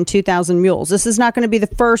behind 2,000 Mules. This is not going to be the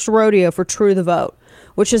first rodeo for True the Vote,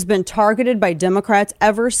 which has been targeted by Democrats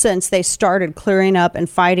ever since they started clearing up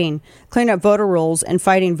voter rolls and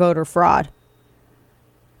fighting voter fraud.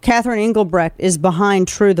 Catherine Engelbrecht is behind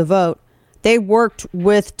True the Vote. They worked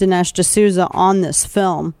with Dinesh D'Souza on this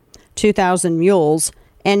film, 2,000 Mules,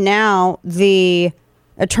 and now the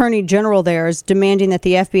Attorney General there is demanding that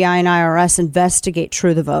the FBI and IRS investigate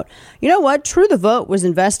True the Vote. You know what? True the Vote was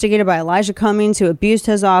investigated by Elijah Cummings, who abused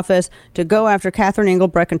his office to go after Catherine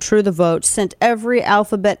Engelbrecht, and True the Vote sent every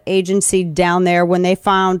alphabet agency down there when they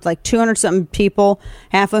found 200-something people,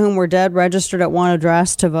 half of whom were dead, registered at one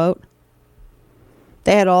address to vote.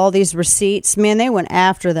 They had all these receipts. Man, they went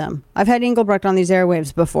after them. I've had Engelbrecht on these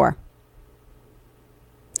airwaves before.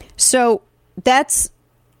 So they've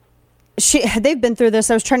been through this.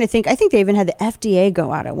 I was trying to think. I think they even had the FDA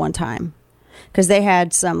go out at one time because they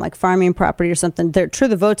had some farming property or something. True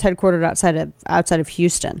the Vote's headquartered outside of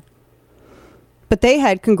Houston, but they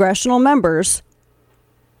had congressional members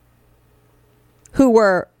who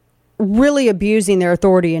were really abusing their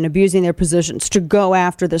authority and abusing their positions to go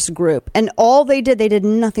after this group. And all they did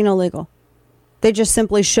nothing illegal. They just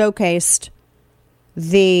simply showcased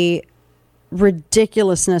the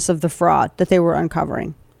ridiculousness of the fraud that they were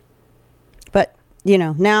uncovering. But,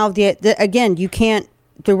 now, again, you can't,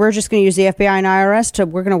 we're just going to use the FBI and IRS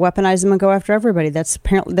we're going to weaponize them and go after everybody. That's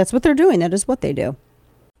what they're doing. That is what they do.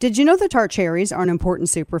 Did you know that tart cherries are an important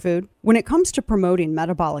superfood? When it comes to promoting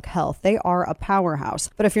metabolic health, they are a powerhouse.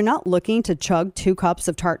 But if you're not looking to chug 2 cups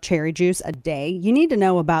of tart cherry juice a day, you need to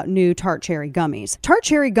know about new tart cherry gummies. Tart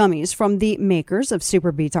cherry gummies from the makers of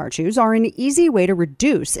Super B Tart Chews are an easy way to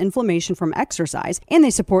reduce inflammation from exercise, and they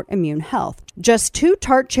support immune health. Just 2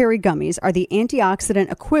 tart cherry gummies are the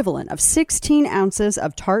antioxidant equivalent of 16 ounces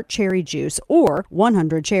of tart cherry juice or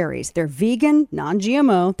 100 cherries. They're vegan,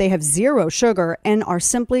 non-GMO, they have 0 sugar, and are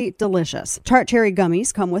simply delicious. Tart cherry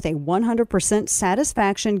gummies come with a 100%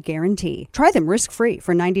 satisfaction guarantee. Try them risk-free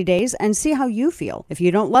for 90 days and see how you feel. If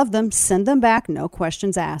you don't love them, send them back, no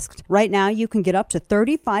questions asked. Right now, you can get up to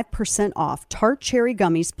 35% off tart cherry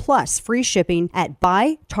gummies plus free shipping at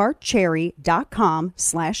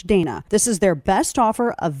buytartcherry.com/Dana. This is their best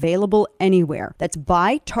offer available anywhere. That's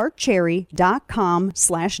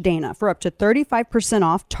buytartcherry.com/Dana for up to 35%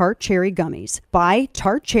 off tart cherry gummies.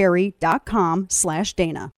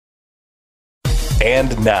 Buytartcherry.com/Dana.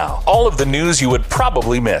 And now, all of the news you would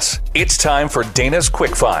probably miss. It's time for Dana's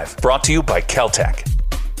Quick 5, brought to you by Caltech.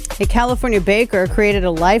 A California baker created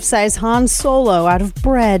a life-size Han Solo out of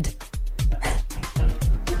bread.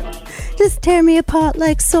 Just tear me apart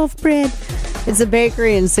like soft bread. It's a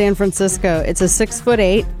bakery in San Francisco. It's a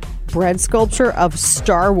 6'8" bread sculpture of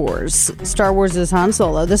Star Wars. Star Wars is Han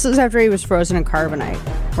Solo. This is after he was frozen in carbonite,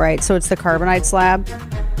 right? So it's the carbonite slab.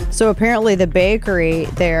 So apparently the bakery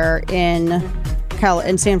there in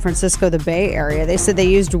San Francisco, the Bay Area, they said they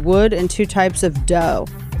used wood and 2 types of dough.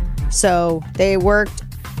 So they worked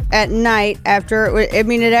at night after.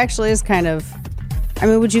 It actually is kind of.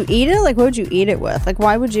 Would you eat it? What would you eat it with?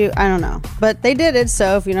 Why would you? I don't know. But they did it.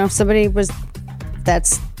 So if somebody was,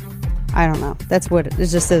 I don't know. That's what it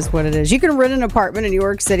just is. What it is. You can rent an apartment in New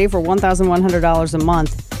York City for $1,100 a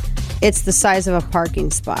month. It's the size of a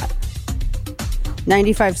parking spot.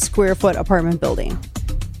 95 square foot apartment building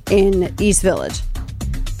in East Village.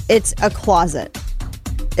 It's a closet.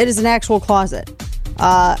 It is an actual closet.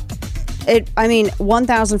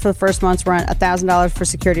 $1,000 for the first month's rent, $1,000 for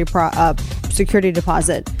security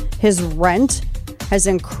deposit. His rent has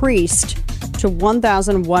increased to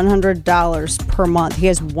 $1,100 per month. He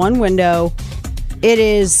has 1 window.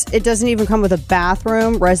 It doesn't even come with a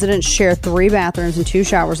bathroom. Residents share 3 bathrooms and 2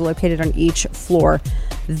 showers located on each floor.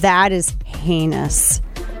 That is heinous.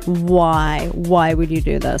 Why? Why would you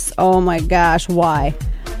do this? Oh my gosh, why?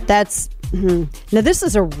 Now this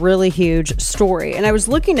is a really huge story. And I was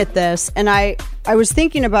looking at this and I was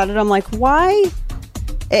thinking about it. I'm like, why?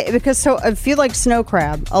 Because I feel like snow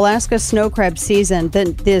crab, Alaska snow crab season,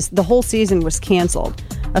 the whole season was canceled.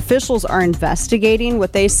 Officials are investigating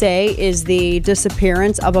what they say is the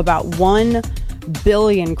disappearance of about 1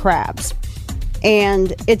 billion crabs.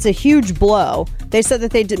 and it's a huge blow. They said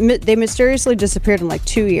that they mysteriously disappeared in like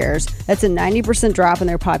 2 years. That's a 90% drop in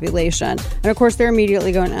their population. And of course, they're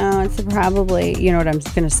immediately going, oh, it's probably, you know what I'm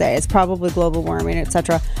going to say, it's probably global warming,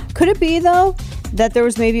 etc. Could it be, though, that there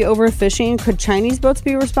was maybe overfishing? Could Chinese boats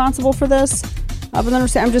be responsible for this? I'm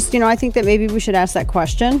just, I think that maybe we should ask that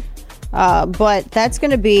question. But that's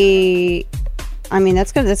going to be,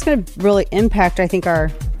 that's going to really impact, I think,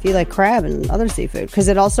 if you like crab and other seafood, because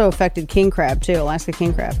it also affected king crab too, Alaska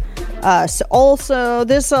king crab.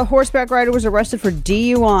 This horseback rider was arrested for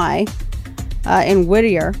DUI in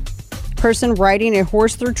Whittier. Person riding a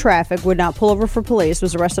horse through traffic would not pull over for police,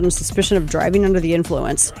 was arrested on suspicion of driving under the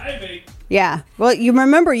influence. Driving. Yeah. Well, you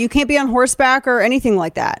remember, you can't be on horseback or anything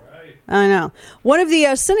like that. Right. I know. One of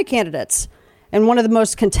the Senate candidates in one of the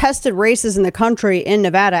most contested races in the country in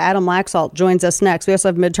Nevada, Adam Laxalt, joins us next. We also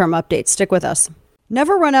have midterm updates. Stick with us.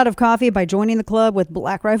 Never run out of coffee by joining the club with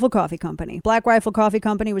Black Rifle Coffee Company. Black Rifle Coffee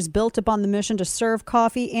Company was built upon the mission to serve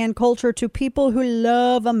coffee and culture to people who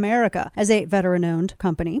love America. As a veteran-owned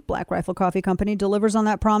company, Black Rifle Coffee Company delivers on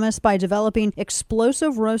that promise by developing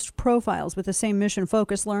explosive roast profiles with the same mission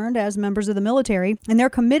focus learned as members of the military, and they're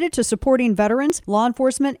committed to supporting veterans, law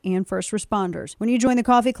enforcement, and first responders. When you join the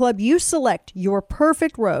coffee club, you select your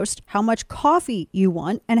perfect roast, how much coffee you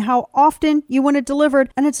want, and how often you want it delivered,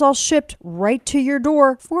 and it's all shipped right to your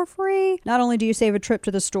door for free. Not only do you save a trip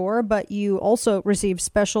to the store, but you also receive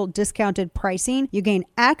special discounted pricing. You gain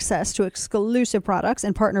access to exclusive products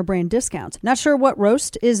and partner brand discounts. Not sure what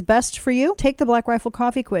roast is best for you? Take the Black Rifle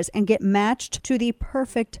Coffee Quiz and get matched to the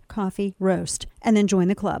perfect coffee roast, and then join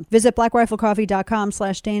the club. Visit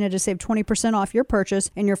blackriflecoffee.com/Dana to save 20% off your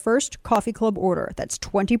purchase and your first coffee club order. That's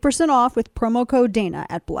 20% off with promo code Dana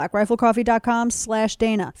at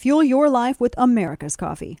blackriflecoffee.com/Dana. Fuel your life with America's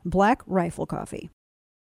coffee. Black Rifle Coffee.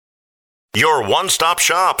 Your one-stop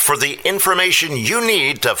shop for the information you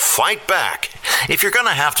need to fight back. If you're going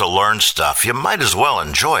to have to learn stuff, you might as well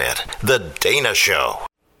enjoy it. The Dana Show.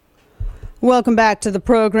 Welcome back to the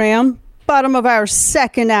program. Bottom of our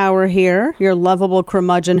second hour here. Your lovable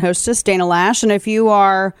curmudgeon hostess, Dana Lash. And if you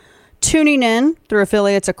are tuning in through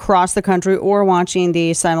affiliates across the country or watching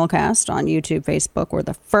the simulcast on YouTube, Facebook, or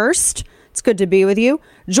The First, it's good to be with you.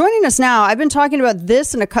 Joining us now, I've been talking about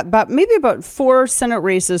this in about 4 Senate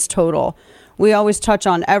races total. We always touch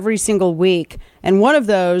on every single week. And one of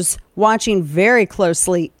those, watching very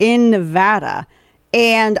closely in Nevada.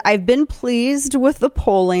 And I've been pleased with the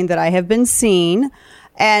polling that I have been seeing.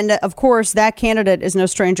 And of course, that candidate is no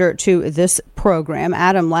stranger to this program,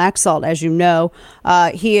 Adam Laxalt. As you know,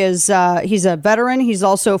 he's a veteran. He's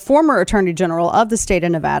also former Attorney General of the state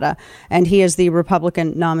of Nevada, and he is the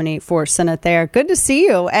Republican nominee for Senate there. Good to see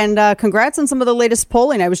you, and congrats on some of the latest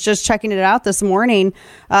polling. I was just checking it out this morning.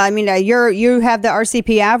 You have the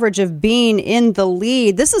RCP average of being in the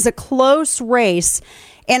lead. This is a close race,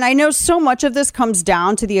 and I know so much of this comes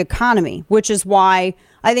down to the economy, which is why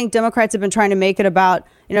I think Democrats have been trying to make it about,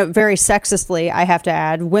 very sexistly, I have to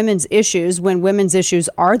add, women's issues, when women's issues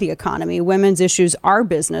are the economy. Women's issues are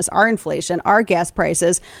business, are inflation, are gas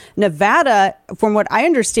prices. Nevada, from what I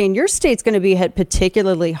understand, your state's going to be hit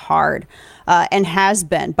particularly hard and has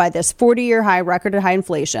been by this 40-year high record of high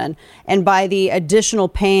inflation and by the additional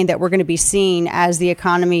pain that we're going to be seeing as the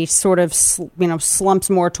economy sort of, slumps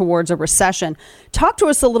more towards a recession. Talk to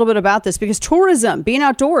us a little bit about this, because tourism, being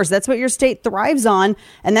outdoors, that's what your state thrives on,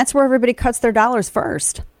 and that's where everybody cuts their dollars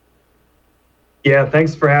first. Yeah,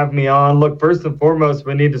 thanks for having me on. Look, first and foremost,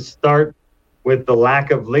 we need to start with the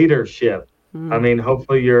lack of leadership. I mean,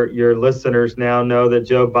 hopefully your listeners now know that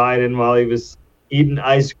Joe Biden, while he was eating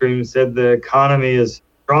ice cream, said the economy is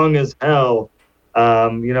strong as hell. A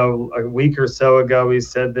week or so ago, he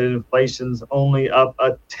said that inflation's only up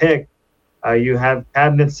a tick. You have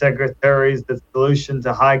cabinet secretaries, the solution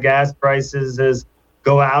to high gas prices is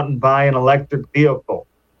go out and buy an electric vehicle.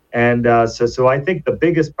 And so I think the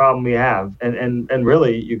biggest problem we have, and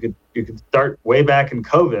really you could start way back in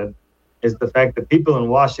COVID, is the fact that people in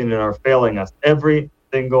Washington are failing us every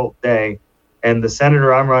single day. And the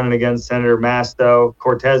senator I'm running against, Senator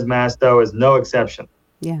Cortez Masto, is no exception.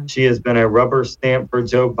 Yeah. She has been a rubber stamp for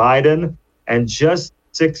Joe Biden. And just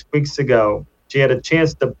 6 weeks ago, she had a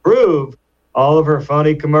chance to prove all of her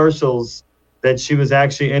phony commercials that she was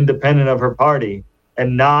actually independent of her party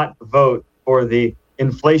and not vote for the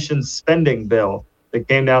inflation spending bill that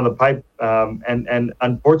came down the pipe. And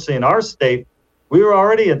unfortunately, in our state, we were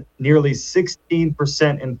already at nearly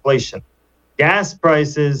 16% inflation. Gas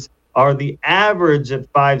prices are the average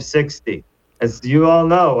at $5.60. As you all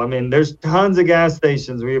know, I mean, there's tons of gas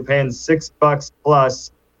stations where you're paying $6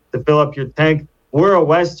 plus to fill up your tank. We're a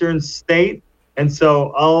Western state, And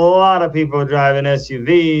so a lot of people driving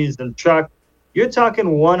SUVs and trucks. You're talking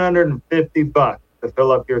 $150 to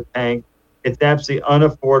fill up your tank. It's absolutely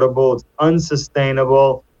unaffordable. It's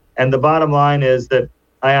unsustainable. And the bottom line is that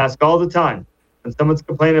I ask all the time, when someone's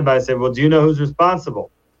complaining about it, I say, well, do you know who's responsible?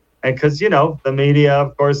 And because, the media,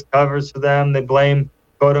 of course, covers for them. They blame,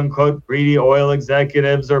 quote unquote, greedy oil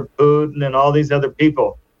executives or Putin and all these other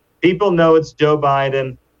people. People know it's Joe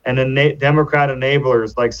Biden and Democrat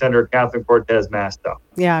enablers like Senator Catherine Cortez Masto.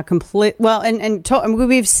 Yeah, complete. Well, and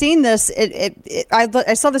we've seen this.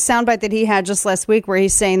 I saw the soundbite that he had just last week where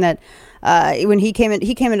he's saying that when he came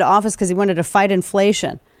into office because he wanted to fight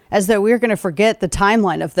inflation, as though we're going to forget the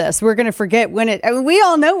timeline of this. We're going to forget we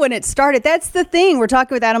all know when it started. That's the thing. We're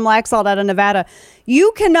talking with Adam Laxalt out of Nevada.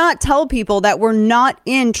 You cannot tell people that we're not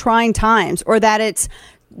in trying times or that it's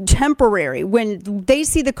temporary when they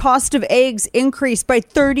see the cost of eggs increase by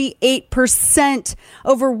 38%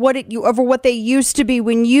 over what they used to be.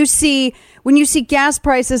 When you see gas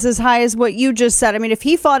prices as high as what you just said, I mean, if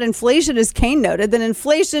he fought inflation, as Kane noted, then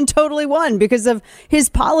inflation totally won because of his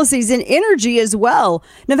policies and energy as well.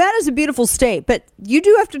 Nevada's a beautiful state, but you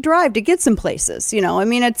do have to drive to get some places. I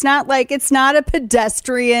mean, it's not a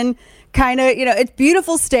pedestrian kind of, it's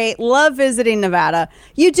beautiful state. Love visiting Nevada.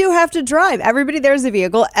 You do have to drive. Everybody there's a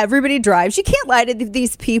vehicle. Everybody drives. You can't lie to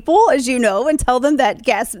these people, as you know, and tell them that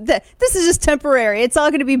this is just temporary. It's all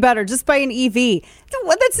going to be better. Just buy an EV.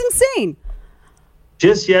 That's insane.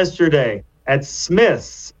 Just yesterday at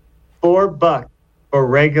Smith's, $4 for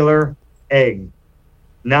regular egg.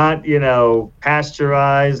 Not,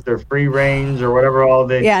 pasteurized or free range or whatever all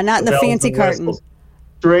the... Yeah, not in the fancy carton.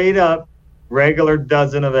 Straight up. Regular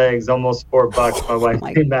dozen of eggs, almost $4. My wife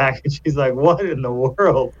came back and she's like, what in the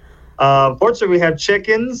world? Fortunately, we have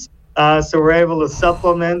chickens, so we're able to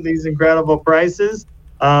supplement these incredible prices,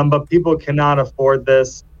 but people cannot afford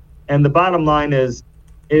this. And the bottom line is,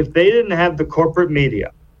 if they didn't have the corporate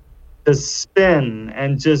media to spin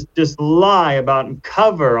and just lie about and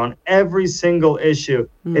cover on every single issue,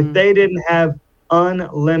 if they didn't have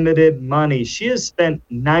unlimited money, she has spent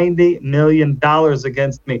 $90 million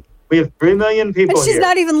against me. We have 3 million people and she's here.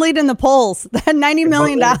 not even leading the polls. $90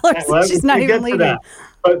 million. Well, she's not even leading.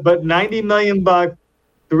 But $90 million,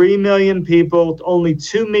 3 million people, only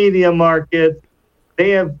 2 media markets.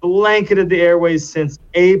 They have blanketed the airways since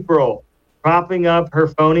April, propping up her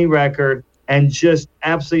phony record and just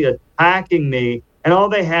absolutely attacking me. And all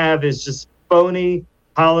they have is just phony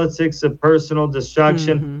politics of personal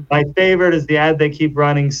destruction. My favorite is the ad they keep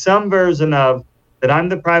running, some version of that I'm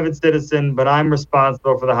the private citizen, but I'm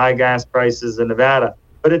responsible for the high gas prices in Nevada.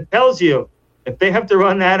 But it tells you, if they have to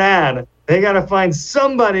run that ad, they got to find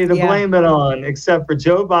somebody to blame it on, except for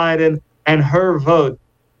Joe Biden and her vote.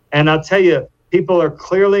 And I'll tell you, people are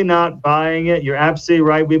clearly not buying it. You're absolutely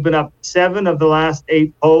right. We've been up 7 of the last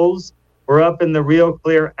 8 polls. We're up in the Real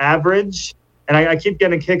Clear average. And I keep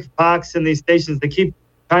getting kickbacks in these stations. They keep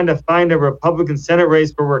trying to find a Republican Senate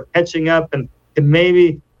race where we're catching up and can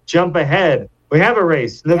maybe jump ahead. We have a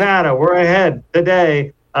race. Nevada, we're ahead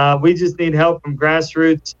today. We just need help from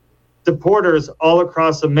grassroots supporters all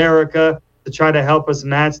across America to try to help us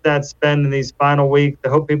match that spend in these final weeks. I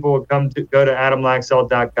hope people will go to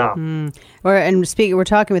AdamLaxalt.com. We're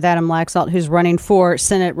talking with Adam Laxalt, who's running for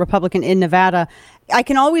Senate Republican in Nevada. I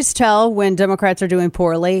can always tell when Democrats are doing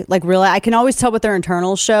poorly. Like, really, I can always tell what their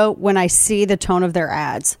internals show when I see the tone of their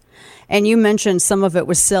ads. And you mentioned some of it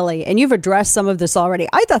was silly, and you've addressed some of this already.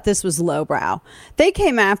 I thought this was lowbrow. They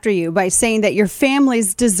came after you by saying that your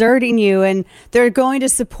family's deserting you and they're going to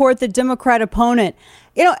support the Democrat opponent.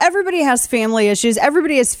 Everybody has family issues.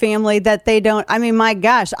 Everybody has family that they don't. I mean, my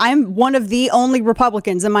gosh, I'm one of the only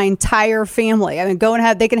Republicans in my entire family. I mean,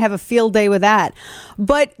 they can have a field day with that.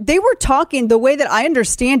 But they were talking the way that I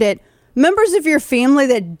understand it. Members of your family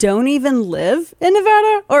that don't even live in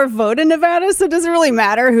Nevada or vote in Nevada, so it doesn't really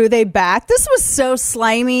matter who they back. This was so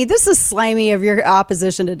slimy. This is slimy of your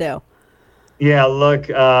opposition to do. Yeah, look,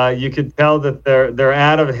 you could tell that they're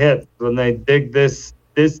out of hits when they dig this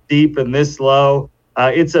deep and this low.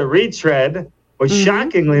 It's a retread, which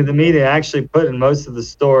shockingly the media actually put in most of the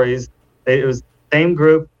stories. It was the same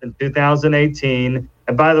group in 2018.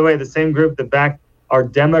 And by the way, the same group that backed our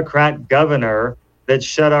Democrat governor that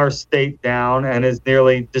shut our state down and has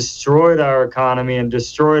nearly destroyed our economy and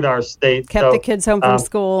destroyed our state. Kept the kids home from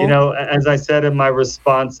school. As I said in my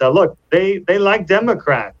response, look, they like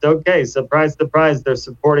Democrats. Okay, surprise, surprise, they're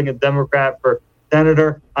supporting a Democrat for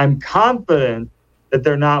senator. I'm confident that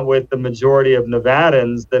they're not with the majority of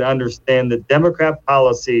Nevadans that understand that Democrat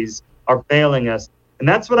policies are failing us. And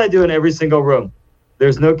that's what I do in every single room.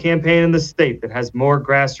 There's no campaign in the state that has more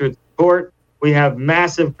grassroots support We have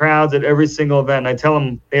massive crowds at every single event. And I tell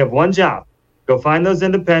them they have one job. Go find those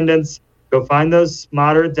independents, go find those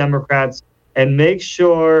moderate Democrats, and make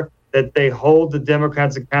sure that they hold the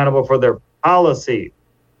Democrats accountable for their policy.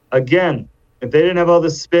 Again, if they didn't have all the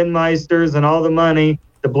spinmeisters and all the money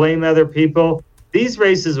to blame other people, these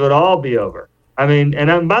races would all be over. I mean,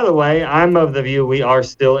 and by the way, I'm of the view we are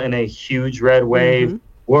still in a huge red wave. Mm-hmm.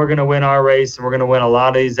 We're going to win our race, and we're going to win a lot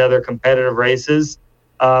of these other competitive races.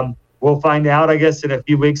 We'll find out, I guess, in a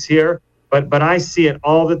few weeks here. But I see it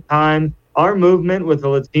all the time. Our movement with the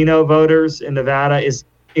Latino voters in Nevada is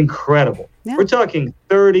incredible. Yeah. We're talking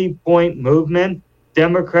 30-point movement.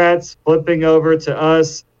 Democrats flipping over to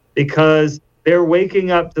us because they're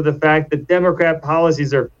waking up to the fact that Democrat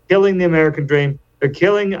policies are killing the American dream. They're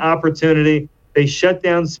killing opportunity. They shut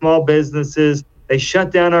down small businesses. They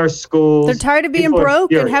shut down our schools. They're tired of being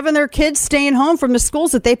broke and having their kids staying home from the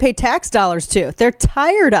schools that they pay tax dollars to. They're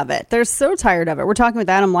tired of it. They're so tired of it. We're talking with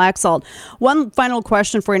Adam Laxalt. One final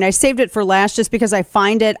question for you, and I saved it for last just because I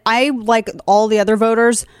find it. I, like all the other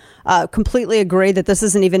voters, completely agree that this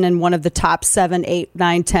isn't even in one of the top 7, 8,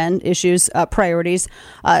 9, 10 issues, priorities,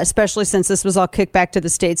 especially since this was all kicked back to the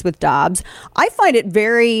states with Dobbs. I find it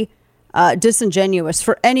very disingenuous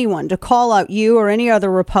for anyone to call out you or any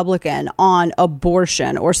other Republican on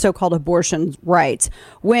abortion or so-called abortion rights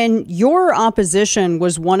when your opposition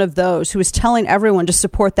was one of those who was telling everyone to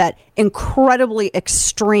support that incredibly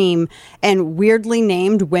extreme and weirdly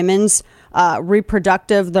named women's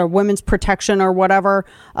the women's protection or whatever,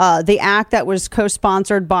 the act that was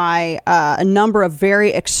co-sponsored by a number of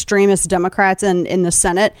very extremist Democrats in the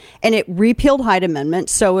Senate, and it repealed Hyde Amendment,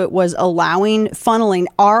 so it was funneling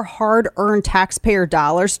our hard-earned taxpayer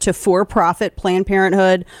dollars to for-profit Planned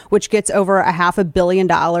Parenthood, which gets over $500 million.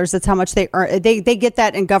 That's how much they earn. They get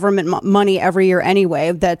that in government money every year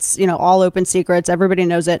anyway. That's all open secrets. Everybody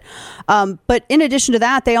knows it. But in addition to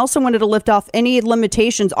that, they also wanted to lift off any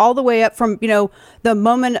limitations all the way up from the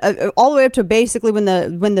moment all the way up to basically when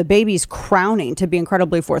the baby's crowning, to be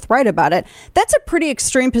incredibly forthright about it. That's a pretty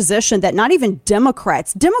extreme position that not even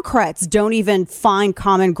Democrats don't even find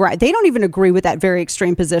common ground. They don't even agree with that very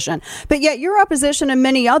extreme position. But yet your opposition and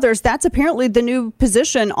many others, that's apparently the new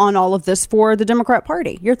position on all of this for the Democrat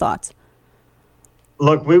Party. Your thoughts?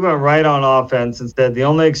 Look, we went right on offense and said the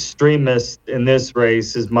only extremist in this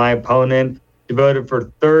race is my opponent. She voted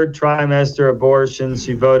for third trimester abortions.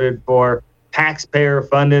 She voted for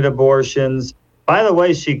taxpayer-funded abortions. By the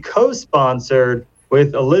way, she co-sponsored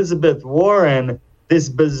with Elizabeth Warren this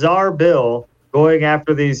bizarre bill going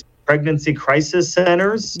after these pregnancy crisis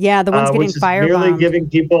centers. Yeah, the ones getting firebombed. Which is merely giving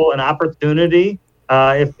people an opportunity.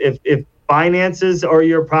 If finances are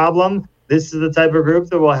your problem, this is the type of group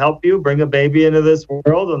that will help you bring a baby into this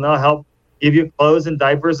world, and they'll help give you clothes and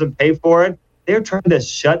diapers and pay for it. They're trying to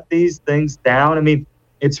shut these things down. I mean,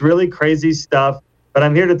 it's really crazy stuff. But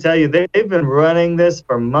I'm here to tell you, they've been running this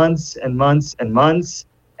for months and months and months,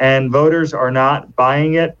 and voters are not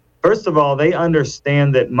buying it. First of all, they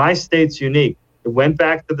understand that my state's unique. It went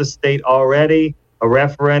back to the state already. A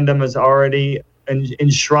referendum is already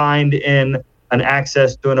enshrined in an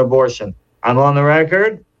access to an abortion. I'm on the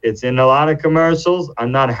record. It's in a lot of commercials.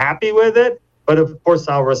 I'm not happy with it, but of course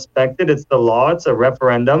I'll respect it. It's the law. It's a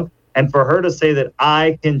referendum. And for her to say that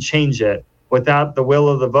I can change it without the will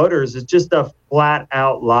of the voters is just a flat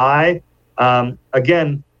out lie.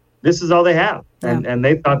 Again, this is all they have. And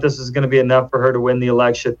they thought this was going to be enough for her to win the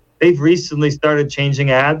election. They've recently started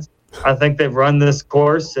changing ads. I think they've run this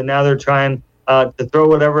course, and now they're trying to throw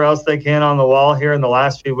whatever else they can on the wall here in the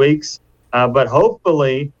last few weeks. But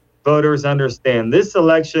hopefully voters understand this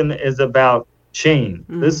election is about change.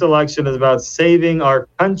 Mm-hmm. This election is about saving our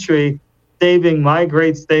country, saving my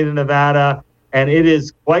great state of Nevada. And it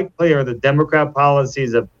is quite clear that Democrat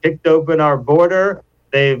policies have kicked open our border.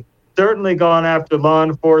 They've certainly gone after law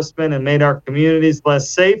enforcement and made our communities less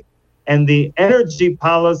safe. And the energy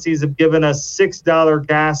policies have given us $6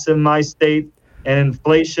 gas in my state, and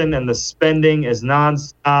inflation and the spending is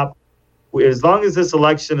nonstop. As long as this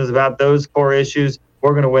election is about those core issues,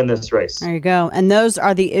 we're going to win this race. There you go. And those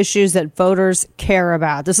are the issues that voters care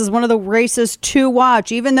about. This is one of the races to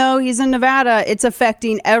watch. Even though he's in Nevada, it's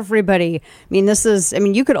affecting everybody.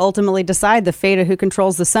 You could ultimately decide the fate of who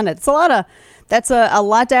controls the Senate. That's a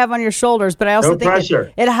lot to have on your shoulders, but I also think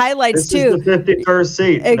it highlights this is the 51st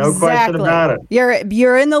seat. Exactly. No question about it.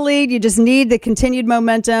 You're in the lead. You just need the continued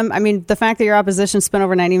momentum. I mean, the fact that your opposition spent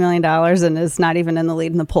over $90 million and is not even in the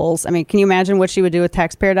lead in the polls. I mean, can you imagine what she would do with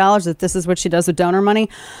taxpayer dollars if this is what she does with donor money?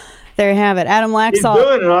 There you have it. Adam Laxalt. She's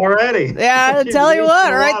doing it already. Yeah, I'll tell you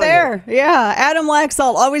what, right there. Yeah, Adam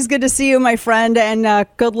Laxalt, always good to see you, my friend, and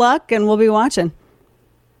good luck, and we'll be watching.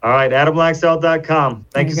 All right, AdamLaxalt.com.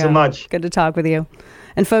 Thank you so much. Good to talk with you.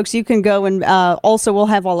 And folks, you can go and also we'll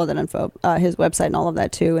have all of that info, his website and all of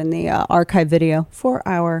that too in the archive video for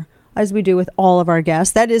as we do with all of our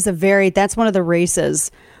guests. That's one of the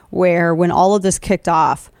races where when all of this kicked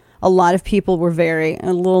off, a lot of people were a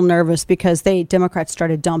little nervous because Democrats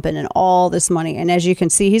started dumping in all this money. And as you can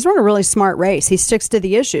see, he's run a really smart race. He sticks to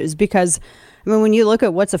the issues because, when you look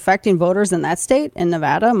at what's affecting voters in that state, in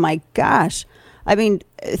Nevada, my gosh.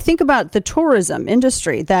 Think about the tourism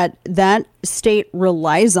industry that state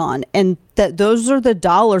relies on, and that those are the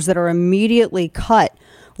dollars that are immediately cut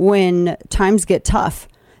when times get tough.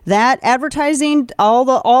 That advertising,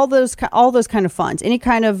 all those kind of funds, any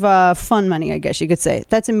kind of fund money, I guess you could say,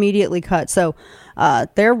 that's immediately cut. So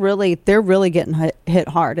they're really getting hit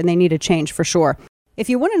hard, and they need a change for sure. If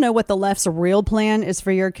you want to know what the left's real plan is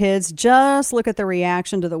for your kids, just look at the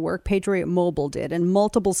reaction to the work Patriot Mobile did in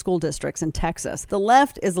multiple school districts in Texas. The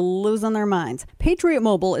left is losing their minds. Patriot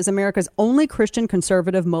Mobile is America's only Christian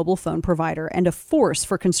conservative mobile phone provider and a force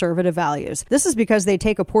for conservative values. This is because they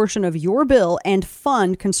take a portion of your bill and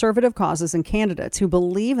fund conservative causes and candidates who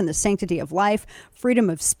believe in the sanctity of life, freedom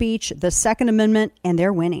of speech, the Second Amendment, and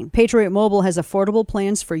they're winning. Patriot Mobile has affordable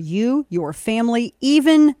plans for you, your family,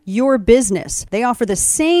 even your business. They offer the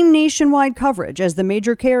same nationwide coverage as the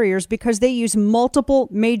major carriers because they use multiple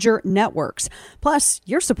major networks. Plus,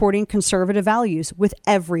 you're supporting conservative values with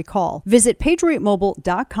every call. Visit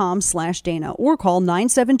patriotmobile.com/Dana or call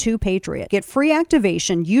 972-PATRIOT. Get free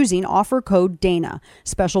activation using offer code Dana.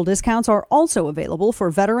 Special discounts are also available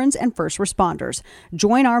for veterans and first responders.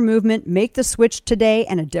 Join our movement. Make the switch today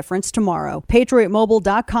and a difference tomorrow.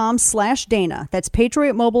 patriotmobile.com/Dana. That's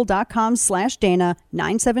patriotmobile.com/Dana.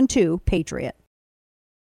 972-PATRIOT.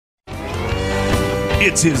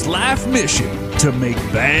 It's his life mission to make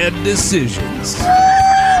bad decisions.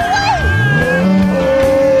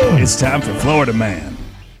 It's time for Florida Man.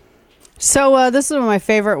 So this is one of my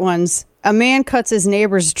favorite ones. A man cuts his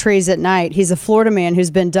neighbor's trees at night. He's a Florida man who's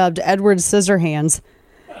been dubbed Edward Scissorhands.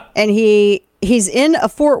 And he's in a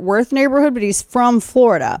Fort Worth neighborhood, but he's from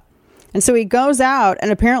Florida. And so he goes out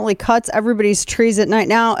and apparently cuts everybody's trees at night.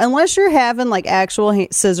 Now, unless you're having like actual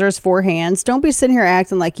scissors for hands, don't be sitting here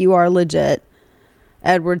acting like you are legit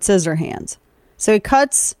Edward Scissorhands. So he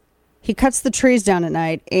cuts the trees down at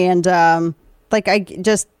night, and it's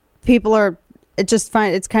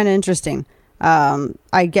kind of interesting.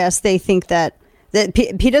 I guess they think that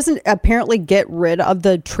he doesn't apparently get rid of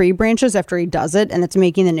the tree branches after he does it, and it's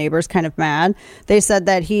making the neighbors kind of mad. They said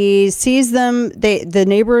that he sees them, the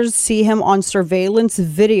neighbors see him on surveillance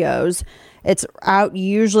videos. It's out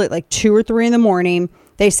usually at like 2 or 3 in the morning.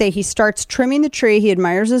 They say he starts trimming the tree, he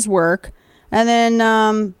admires his work, and then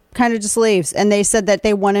kind of just leaves. And they said that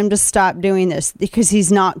they want him to stop doing this because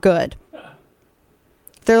he's not good.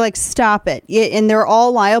 They're like, stop it. And they're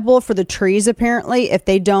all liable for the trees, apparently, if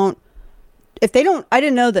they don't, I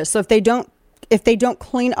didn't know this. So if they don't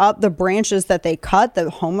clean up the branches that they cut, the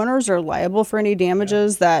homeowners are liable for any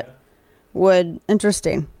damages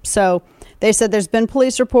interesting. So they said there's been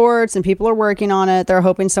police reports and people are working on it. They're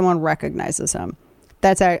hoping someone recognizes him.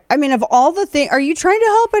 Of all the things, are you trying to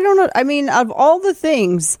help? I don't know. Of all the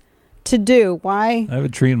things to do, why? I have a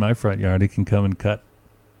tree in my front yard. He can come and cut.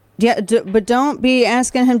 Yeah, but don't be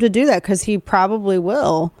asking him to do that because he probably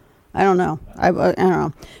will. I don't know. I don't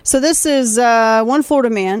know. So this is one Florida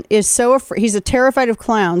man is so afraid. He's terrified of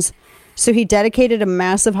clowns, so he dedicated a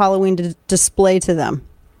massive Halloween display to them.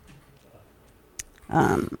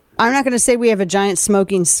 I'm not going to say we have a giant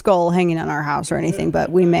smoking skull hanging on our house or anything,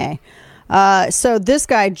 but we may. So this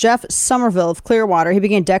guy, Jeff Somerville of Clearwater, he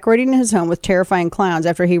began decorating his home with terrifying clowns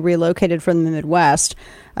after he relocated from the Midwest.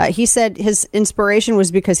 He said his inspiration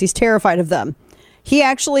was because he's terrified of them. He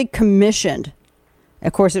actually commissioned,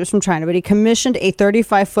 of course it was from China, but he commissioned a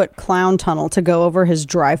 35-foot clown tunnel to go over his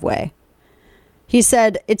driveway. He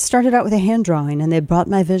said, it started out with a hand drawing and they brought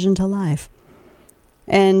my vision to life.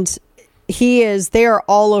 And they are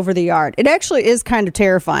all over the yard. It actually is kind of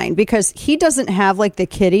terrifying because he doesn't have like the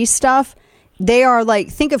kitty stuff. They are like,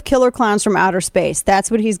 think of killer clowns from outer space. That's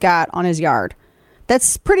what he's got on his yard.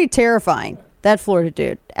 That's pretty terrifying, that Florida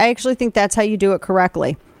dude. I actually think that's how you do it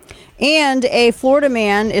correctly. And a Florida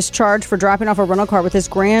man is charged for dropping off a rental car with his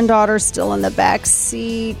granddaughter still in the back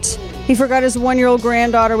seat. He forgot his 1-year-old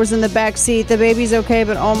granddaughter was in the back seat. The baby's okay,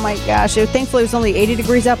 but oh my gosh. Thankfully, it was only 80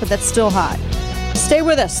 degrees out, but that's still hot. Stay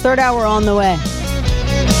with us. Third hour on the way.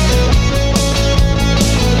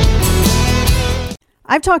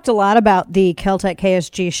 I've talked a lot about the Keltec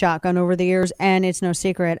KSG shotgun over the years, and it's no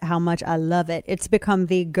secret how much I love it. It's become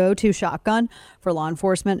the go-to shotgun for law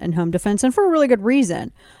enforcement and home defense, and for a really good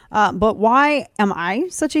reason. But why am I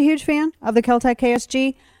such a huge fan of the Keltec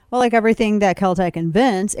KSG? Well, like everything that Keltec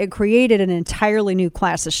invents, it created an entirely new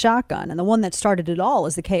class of shotgun. And the one that started it all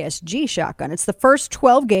is the KSG shotgun. It's the first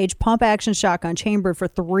 12-gauge pump-action shotgun chambered for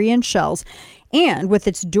 3-inch shells. And with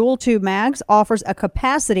its dual tube mags, offers a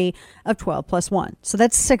capacity of 12 plus 1. So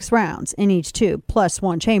that's 6 rounds in each tube, plus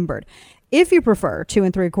 1 chambered. If you prefer 2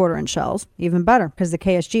 3/4-inch shells, even better, because the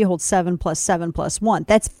KSG holds 7 plus 7 plus 1.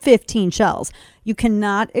 That's 15 shells. You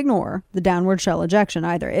cannot ignore the downward shell ejection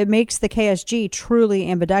either. It makes the KSG truly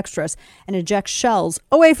ambidextrous and ejects shells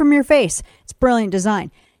away from your face. It's brilliant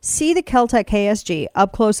design. See the Keltec KSG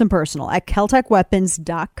up close and personal at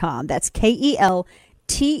KeltecWeapons.com. That's KelTec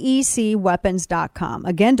weapons.com.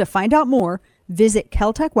 Again, to find out more, visit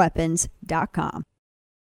KeltecWeapons.com.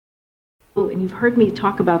 And you've heard me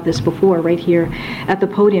talk about this before right here at the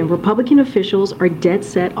podium. Republican officials are dead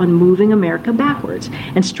set on moving America backwards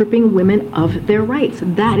and stripping women of their rights.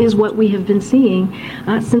 That is what we have been seeing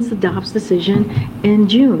since the Dobbs decision in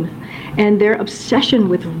June. And their obsession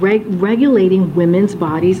with regulating women's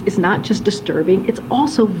bodies is not just disturbing, it's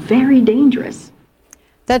also very dangerous.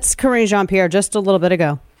 That's Karine Jean-Pierre just a little bit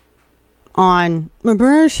ago on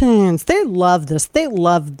abortions. They love this. They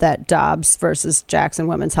love that Dobbs versus Jackson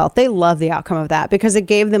Women's Health. They love the outcome of that because it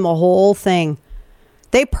gave them a whole thing.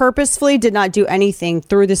 They purposefully did not do anything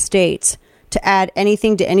through the states to add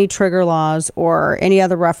anything to any trigger laws or any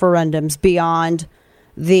other referendums beyond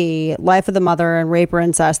the life of the mother and rape or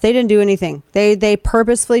incest. They didn't do anything. They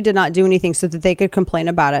purposefully did not do anything so that they could complain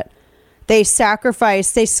about it. They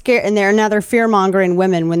sacrificed, they scare, and they're fear-mongering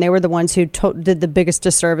women when they were the ones who did the biggest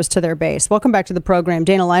disservice to their base. Welcome back to the program.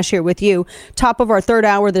 Dana Loesch here with you. Top of our third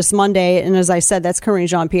hour this Monday. And as I said, that's Karine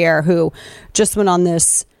Jean-Pierre, who just went on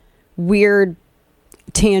this weird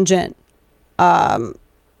tangent,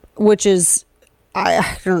 which is,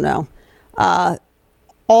 I don't know,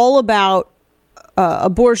 all about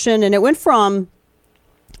abortion. And it went from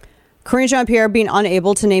Karine Jean-Pierre being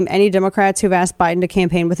unable to name any Democrats who've asked Biden to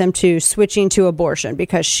campaign with him to switching to abortion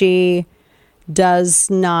because she does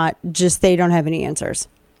not they don't have any answers.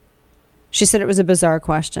 She said it was a bizarre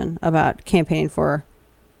question about campaigning for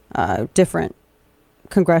different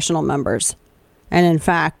congressional members. And in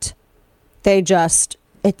fact, it's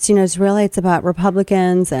about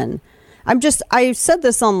Republicans. And I've said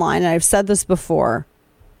this online and I've said this before.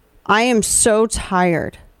 I am so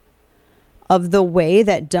tired of the way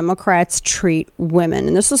that Democrats treat women.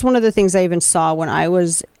 And this was one of the things I even saw when I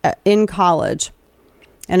was in college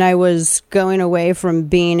and I was going away from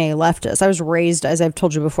being a leftist. I was raised, as I've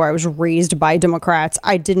told you before, I was raised by Democrats.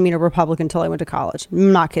 I didn't meet a Republican until I went to college.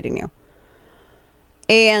 I'm not kidding you.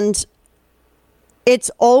 And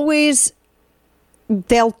it's always,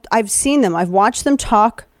 I've seen them, I've watched them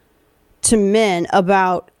talk to men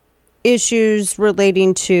about issues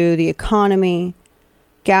relating to the economy,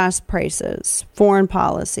 gas prices, foreign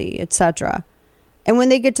policy, etc. And when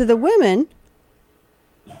they get to the women,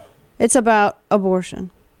 it's about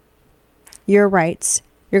abortion. Your rights.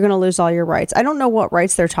 You're going to lose all your rights. I don't know what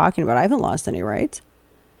rights they're talking about. I haven't lost any rights.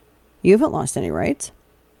 You haven't lost any rights.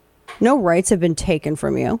 No rights have been taken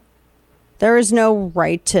from you. There is no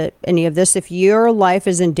right to any of this. If your life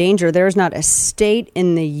is in danger, there is not a state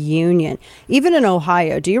in the union. Even in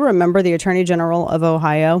Ohio, do you remember the Attorney General of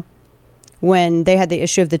Ohio? When they had the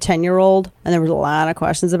issue of the 10-year-old, and there was a lot of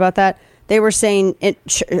questions about that, they were saying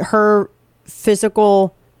her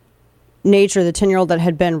physical nature, the 10-year-old that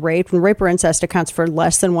had been raped, and rape or incest accounts for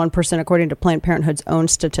less than 1% according to Planned Parenthood's own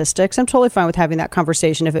statistics. I'm totally fine with having that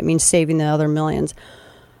conversation if it means saving the other millions.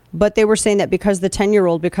 But they were saying that because the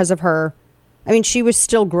 10-year-old, because of her, she was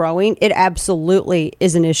still growing, it absolutely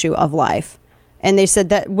is an issue of life. And they said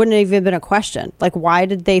that wouldn't have even been a question. Like, why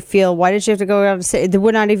did she have to go out and say, there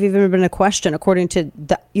would not have even been a question according to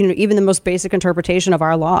even the most basic interpretation of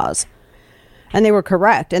our laws. And they were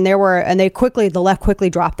correct. And the left quickly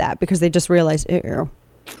dropped that because they just realized,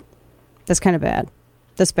 that's kind of bad.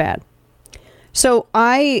 That's bad. So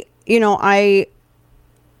I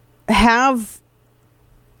have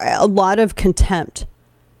a lot of contempt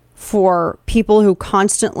for people who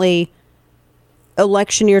constantly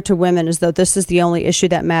electioneer to women as though this is the only issue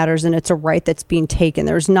that matters and it's a right that's being taken.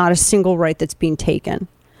 There's not a single right that's being taken.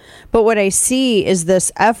 But what I see is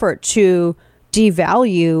this effort to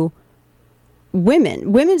devalue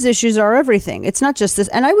women. Women's issues are everything. It's not just this.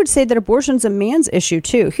 And I would say that abortion's a man's issue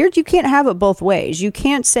too. Here, you can't have it both ways. You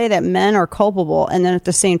can't say that men are culpable and then at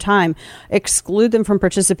the same time exclude them from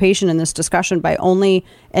participation in this discussion by only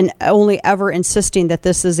ever insisting that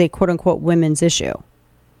this is a quote unquote women's issue.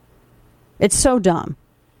 It's so dumb.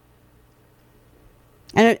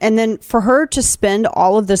 And then for her to spend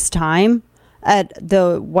all of this time at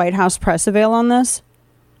the White House press avail on this,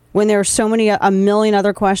 when there are so many, a million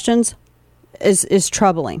other questions, is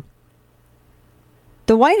troubling.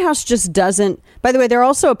 The White House just doesn't. By the way, they're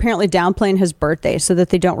also apparently downplaying his birthday so that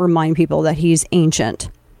they don't remind people that he's ancient.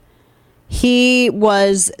 He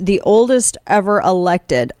was the oldest ever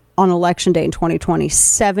elected on election day in 2020,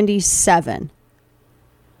 77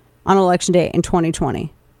 on election day in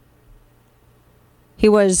 2020.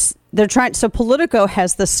 So Politico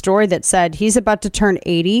has this story that said he's about to turn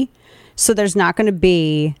 80, so there's not going to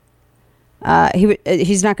be,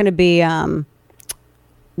 there's not going to be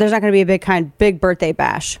a big birthday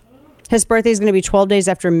bash. His birthday is going to be 12 days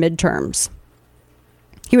after midterms.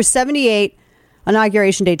 He was 78,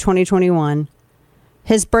 inauguration day 2021.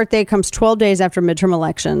 His birthday comes 12 days after midterm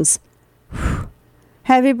elections.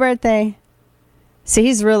 Happy birthday. So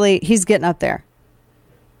he's getting up there.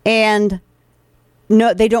 And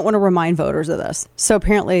no, they don't want to remind voters of this. So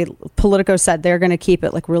apparently Politico said they're going to keep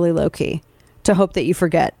it like really low key to hope that you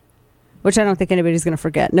forget, which I don't think anybody's going to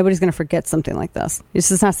forget. Nobody's going to forget something like this. This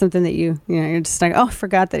is not something that you're just like, oh,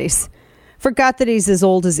 forgot that he's as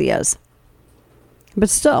old as he is. But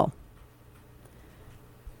still,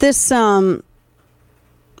 this,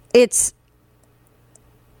 it's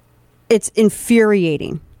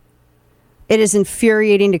infuriating. It is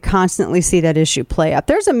infuriating to constantly see that issue play out.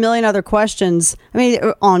 There's a million other questions. I mean,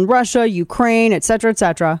 on Russia, Ukraine, et cetera, et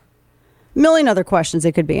cetera. A million other questions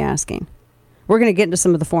they could be asking. We're going to get into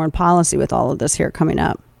some of the foreign policy with all of this here coming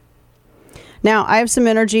up. Now, I have some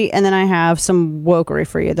energy and then I have some wokery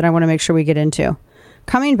for you that I want to make sure we get into.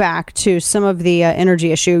 Coming back to some of the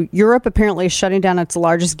energy issue, Europe apparently is shutting down its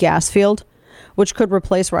largest gas field, which could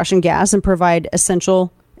replace Russian gas and provide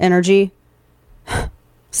essential energy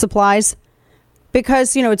supplies.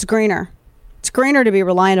 Because, it's greener. It's greener to be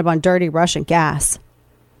reliant upon dirty Russian gas.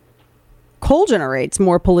 Coal generates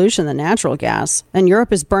more pollution than natural gas, and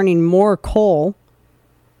Europe is burning more coal,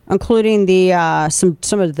 including the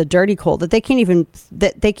some of the dirty coal that they can't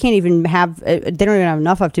even have. They don't even have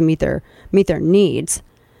enough of to meet their needs.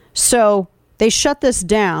 So they shut this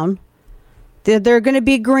down. They're going to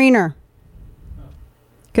be greener.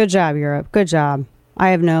 Good job, Europe. Good job. I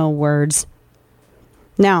have no words.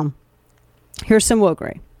 Now, here's some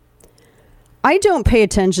wokery. I don't pay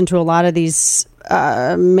attention to a lot of these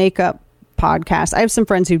makeup podcasts. I have some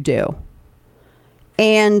friends who do.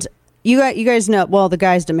 And you guys know, well, the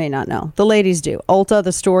guys may not know. The ladies do. Ulta,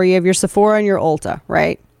 the store, you have your Sephora and your Ulta,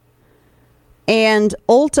 right? And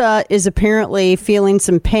Ulta is apparently feeling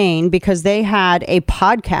some pain because they had a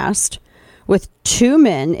podcast with two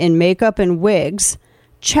men in makeup and wigs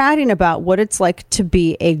chatting about what it's like to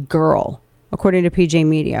be a girl, according to PJ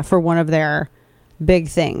Media, for one of their big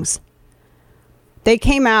things. They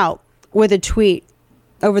came out with a tweet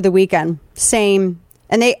over the weekend saying,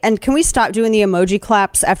 and can we stop doing the emoji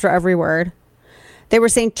claps after every word? They were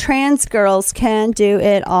saying trans girls can do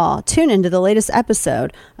it all. Tune into the latest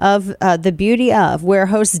episode of The Beauty Of, where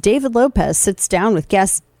host David Lopez sits down with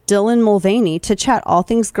guest Dylan Mulvaney to chat all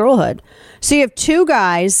things girlhood. So you have two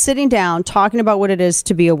guys sitting down talking about what it is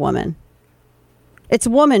to be a woman. It's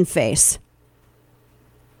woman face.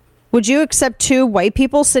 Would you accept two white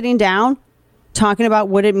people sitting down talking about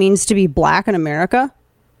what it means to be black in America?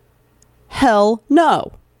 Hell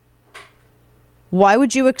no. Why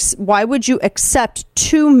would you accept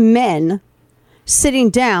two men sitting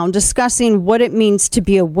down discussing what it means to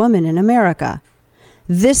be a woman in America?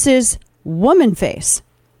 This is woman face.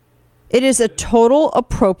 It is a total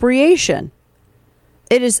appropriation.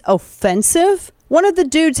 It is offensive. One of the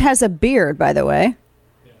dudes has a beard, by the way.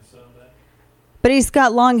 But he's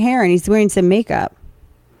got long hair and he's wearing some makeup.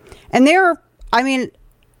 And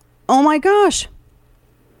oh my gosh.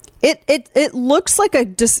 It looks like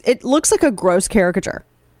a gross caricature.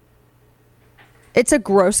 It's a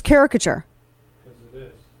gross caricature.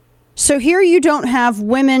 So here you don't have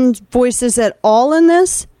women's voices at all in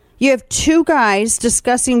this. You have two guys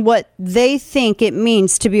discussing what they think it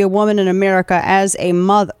means to be a woman in America as a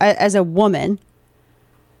mother, as a woman.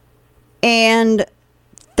 And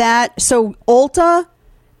so Ulta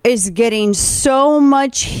is getting so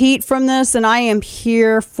much heat from this, and I am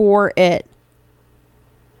here for it.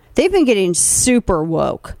 They've been getting super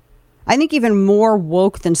woke. I think even more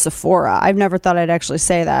woke than Sephora. I've never thought I'd actually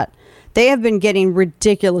say that. They have been getting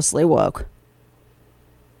ridiculously woke.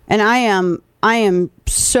 And I am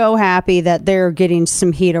so happy that they're getting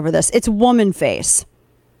some heat over this. It's woman face.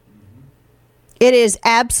 It is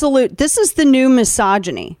absolute. This is the new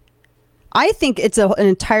misogyny. I think it's an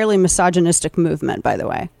entirely misogynistic movement, by the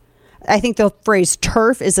way. I think the phrase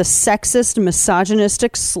TERF is a sexist,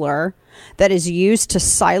 misogynistic slur that is used to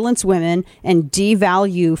silence women and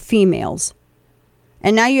devalue females.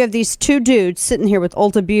 And now you have these two dudes sitting here with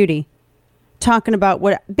Ulta Beauty talking about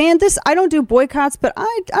I don't do boycotts, but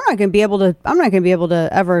I'm not going to be able to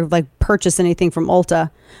ever like purchase anything from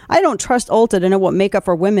Ulta. I don't trust Ulta to know what makeup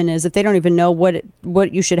for women is if they don't even know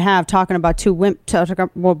what you should have, talking about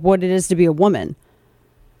what it is to be a woman.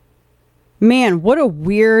 Man, what a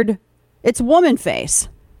weird, it's woman face.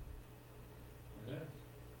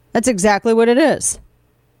 That's exactly what it is.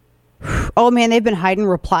 Oh man, they've been hiding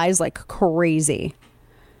replies like crazy.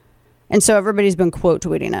 And so everybody's been quote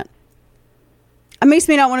tweeting it. It makes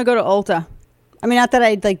me not want to go to Ulta. I mean, not that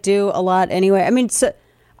I like do a lot anyway. I mean,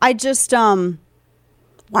 I just,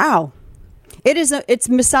 wow. It's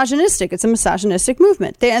misogynistic. It's a misogynistic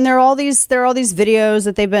movement. There are all these videos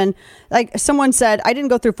that they've been, like someone said, I didn't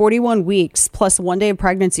go through 41 weeks plus 1 day of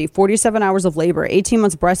pregnancy, 47 hours of labor, 18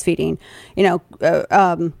 months breastfeeding,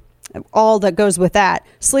 all that goes with that,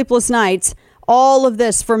 sleepless nights, all of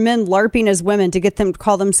this for men LARPing as women to get them to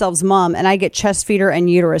call themselves mom, and I get chest feeder and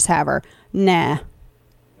uterus haver. Nah.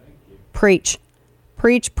 Preach.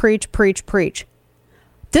 Preach, preach, preach, preach.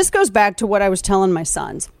 This goes back to what I was telling my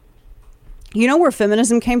sons. You know where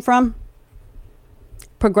feminism came from?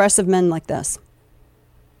 Progressive men like this.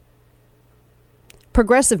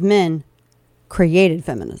 Progressive men created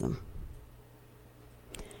feminism.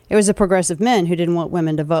 It was the progressive men who didn't want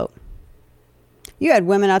women to vote. You had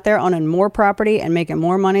women out there owning more property and making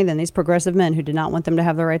more money than these progressive men who did not want them to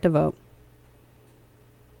have the right to vote.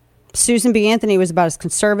 Susan B. Anthony was about as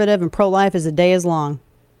conservative and pro-life as the day is long.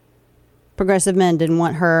 Progressive men didn't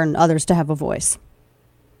want her and others to have a voice.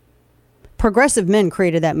 Progressive men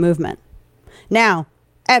created that movement. Now,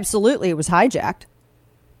 absolutely, it was hijacked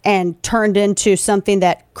and turned into something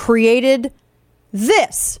that created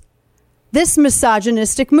this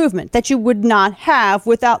misogynistic movement that you would not have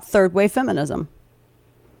without third wave feminism.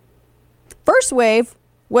 First wave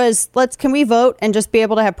was, can we vote and just be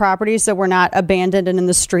able to have property so we're not abandoned and in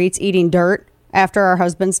the streets eating dirt after our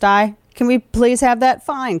husbands die? Can we please have that?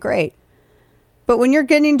 Fine, great. But when you're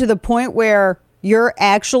getting to the point where you're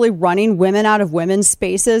actually running women out of women's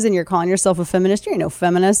spaces and you're calling yourself a feminist, you ain't no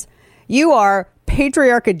feminist. You are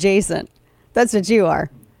patriarch adjacent. That's what you are.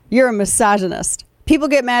 You're a misogynist. People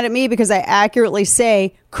get mad at me because I accurately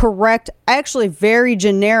say correct, actually very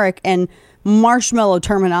generic and marshmallow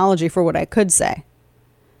terminology for what I could say.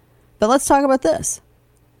 But let's talk about this.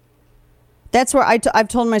 That's where I've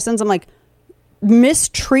told my sons, I'm like,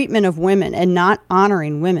 mistreatment of women and not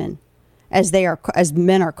honoring women as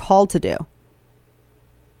men are called to do.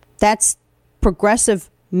 That's progressive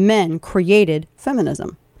men created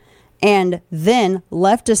feminism. And then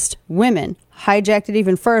leftist women hijacked it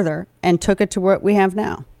even further and took it to what we have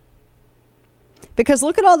now. Because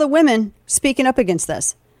look at all the women speaking up against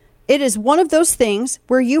this. It is one of those things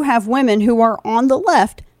where you have women who are on the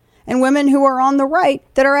left and women who are on the right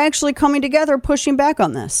that are actually coming together, pushing back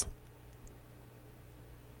on this.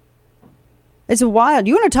 It's wild.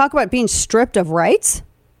 You want to talk about being stripped of rights?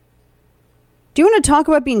 Do you want to talk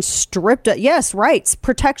about being stripped of, yes, rights,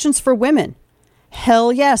 protections for women?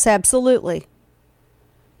 Hell yes, absolutely.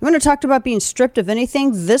 You want to talk about being stripped of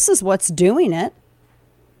anything? This is what's doing it.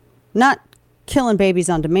 Not killing babies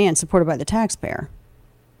on demand supported by the taxpayer.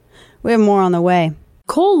 We have more on the way.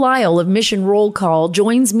 Cole Lyle of Mission Roll Call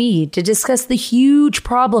joins me to discuss the huge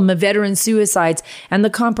problem of veteran suicides and the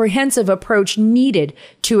comprehensive approach needed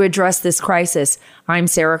to address this crisis. I'm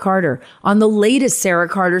Sarah Carter. On the latest Sarah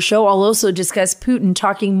Carter Show, I'll also discuss Putin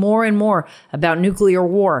talking more and more about nuclear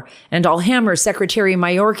war, and I'll hammer Secretary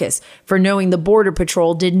Mayorkas for knowing the Border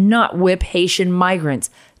Patrol did not whip Haitian migrants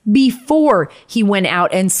before he went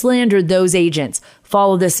out and slandered those agents.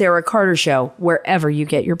 Follow the Sarah Carter Show wherever you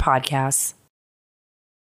get your podcasts.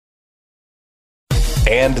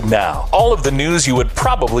 And now, all of the news you would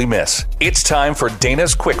probably miss. It's time for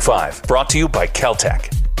Dana's Quick Five, brought to you by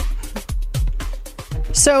Caltech.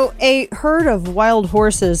 So a herd of wild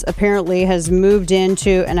horses apparently has moved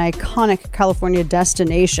into an iconic California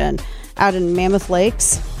destination out in Mammoth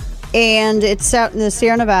Lakes. And it's out in the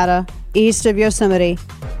Sierra Nevada, east of Yosemite.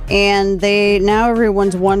 And now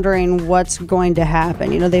everyone's wondering what's going to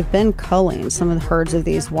happen. You know, they've been culling some of the herds of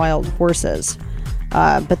these wild horses.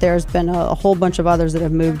 But there's been a whole bunch of others that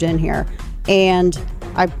have moved in here. And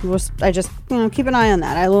I just keep an eye on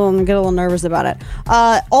that. I get a little nervous about it.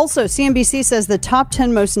 Also, CNBC says the top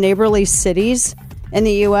 10 most neighborly cities in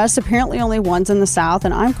the U.S., apparently only one's in the South,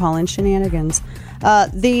 and I'm calling shenanigans.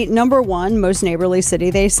 The number one most neighborly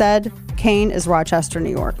city, they said, Kane, is Rochester,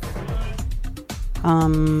 New York.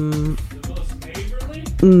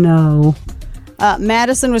 No.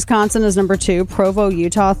 Madison, Wisconsin is number 2. Provo,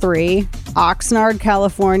 Utah, 3. Oxnard,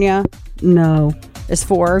 California, no. is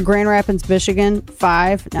 4. Grand Rapids, Michigan,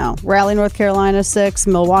 5. No. Raleigh, North Carolina, 6.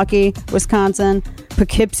 Milwaukee, Wisconsin.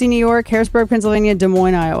 Poughkeepsie, New York. Harrisburg, Pennsylvania. Des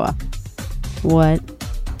Moines, Iowa. What?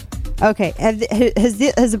 Okay. Has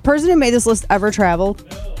the person who made this list ever traveled?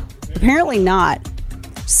 No. Apparently not.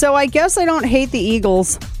 So I guess I don't hate the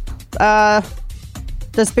Eagles.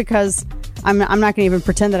 Just because I'm not going to even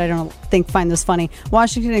pretend that I don't find this funny.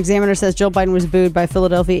 Washington Examiner says Joe Biden was booed by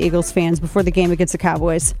Philadelphia Eagles fans before the game against the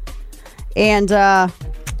Cowboys. And,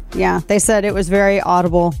 they said it was very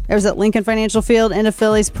audible. It was at Lincoln Financial Field in a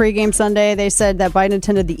Phillies pregame Sunday. They said that Biden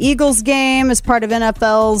attended the Eagles game as part of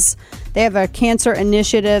NFL's. They have a cancer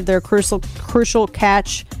initiative, their crucial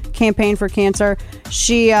catch campaign for cancer.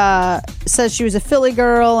 She says she was a Philly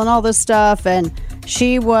girl and all this stuff, and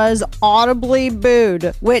she was audibly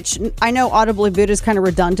booed, which I know audibly booed is kind of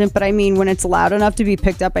redundant, but I mean when it's loud enough to be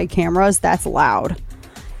picked up by cameras, that's loud.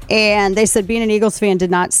 And they said being an Eagles fan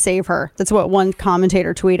did not save her. That's what one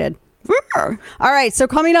commentator tweeted. All right, so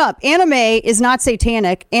coming up, anime is not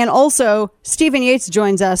satanic, and also Stephen Yates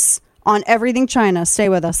joins us on Everything China. Stay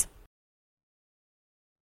with us.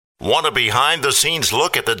 Want a behind-the-scenes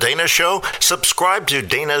look at The Dana Show? Subscribe to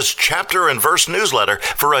Dana's Chapter and Verse newsletter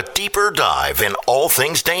for a deeper dive in all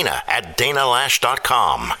things Dana at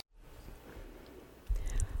danalash.com.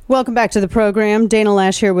 Welcome back to the program. Dana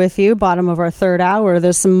Lash here with you, bottom of our third hour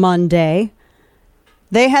this Monday.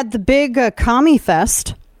 They had the big Commie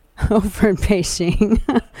Fest over in Beijing.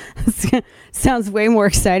 Sounds way more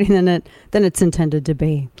exciting than it's intended to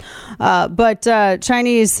be. But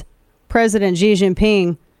Chinese President Xi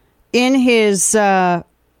Jinping, in his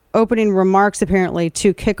opening remarks, apparently,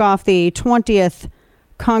 to kick off the 20th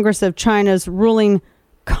Congress of China's ruling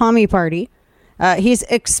Commie Party,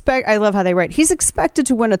 I love how they write, he's expected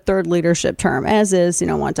to win a third leadership term, as is,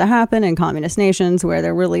 wont to happen in communist nations where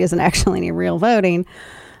there really isn't actually any real voting.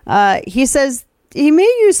 He says he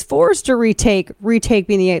may use force to retake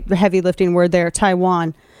being the heavy lifting word there,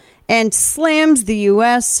 Taiwan, and slams the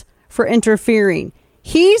U.S. for interfering.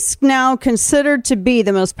 He's now considered to be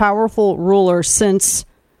the most powerful ruler since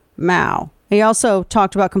Mao. He also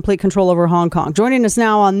talked about complete control over Hong Kong. Joining us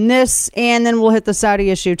now on this, and then we'll hit the Saudi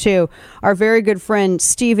issue too, our very good friend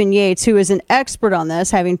Stephen Yates, who is an expert on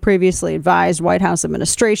this, having previously advised White House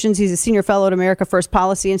administrations. He's a senior fellow at America First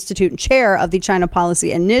Policy Institute and chair of the China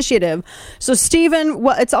Policy Initiative. So, Stephen,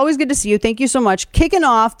 it's always good to see you. Thank you so much. Kicking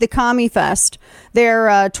off the Commie Fest, their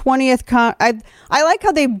 20th. I like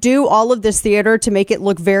how they do all of this theater to make it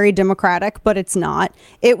look very democratic, but it's not.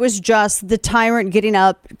 It was just the tyrant getting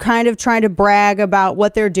up, kind of trying to brag about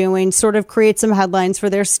what they're doing, sort of create some headlines for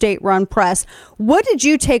their state-run press. What did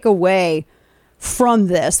you take away from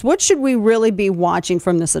this? What should we really be watching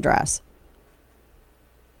from this address?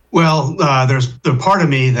 Well, there's the part of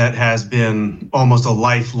me that has been almost a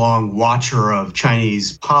lifelong watcher of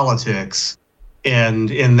Chinese politics. And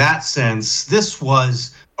in that sense, this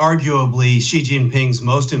was arguably Xi Jinping's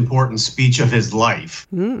most important speech of his life.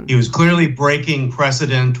 He was clearly breaking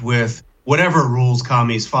precedent with whatever rules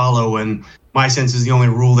commies follow, and my sense is the only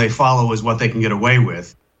rule they follow is what they can get away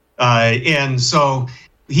with. And so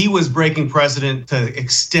he was breaking precedent to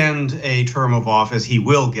extend a term of office. He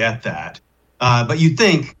will get that. But you'd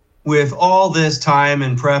think with all this time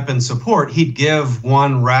and prep and support, he'd give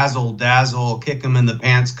one razzle-dazzle, kick him in the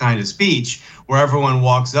pants kind of speech where everyone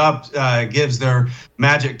walks up, gives their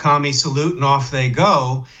magic commie salute, and off they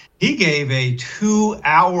go. He gave a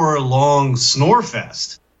 2-hour-long snore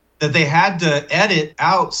fest that they had to edit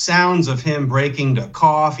out sounds of him breaking to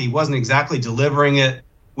cough. He wasn't exactly delivering it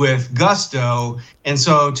with gusto. And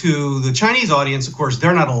so to the Chinese audience, of course,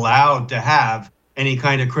 they're not allowed to have any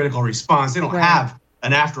kind of critical response. They don't have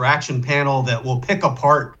an after-action panel that will pick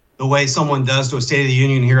apart the way someone does to a State of the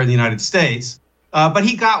Union here in the United States. But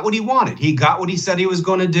he got what he wanted. He got what he said he was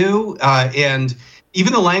going to do. And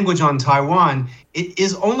even the language on Taiwan, it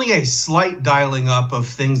is only a slight dialing up of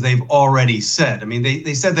things they've already said. I mean,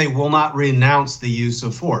 they said they will not renounce the use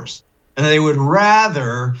of force. And they would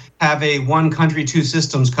rather have a one country, two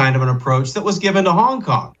systems kind of an approach that was given to Hong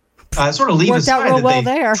Kong. Sort of leave aside that well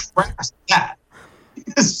they trashed that.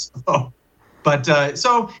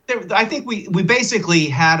 So I think we basically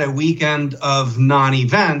had a weekend of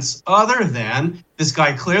non-events other than this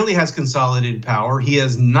guy clearly has consolidated power. He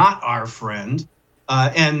is not our friend.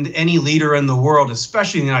 And any leader in the world,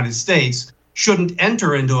 especially in the United States, shouldn't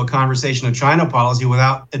enter into a conversation of China policy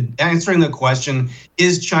without answering the question,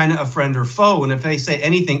 is China a friend or foe? And if they say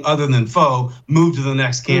anything other than foe, move to the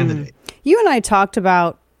next candidate. You and I talked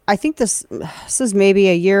about, I think this is maybe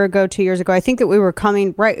a year ago, 2 years ago. I think that we were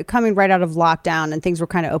coming right out of lockdown and things were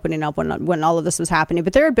kind of opening up when all of this was happening.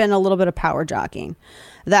 But there had been a little bit of power jockeying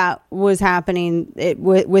that was happening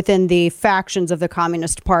within the factions of the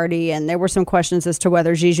Communist Party. And there were some questions as to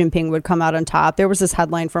whether Xi Jinping would come out on top. There was this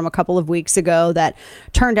headline from a couple of weeks ago that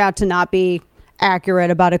turned out to not be accurate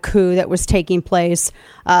about a coup that was taking place.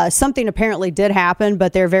 Something apparently did happen,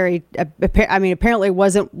 but they're apparently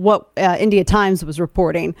wasn't what India Times was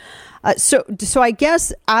reporting. So I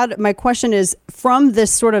guess my question is, from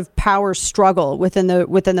this sort of power struggle within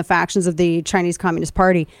the factions of the Chinese Communist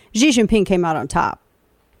Party, Xi Jinping came out on top.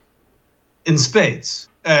 In spades.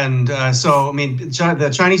 And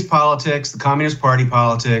the Chinese politics, the Communist Party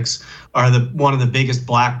politics are one of the biggest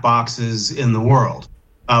black boxes in the world.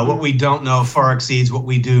 What we don't know far exceeds what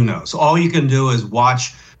we do know. So all you can do is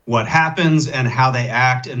watch what happens and how they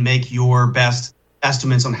act and make your best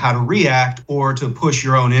estimates on how to react or to push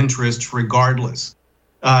your own interests regardless.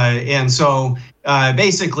 Basically,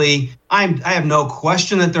 I have no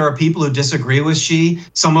question that there are people who disagree with Xi.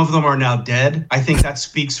 Some of them are now dead. I think that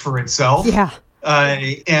speaks for itself. Yeah.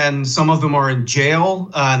 And some of them are in jail,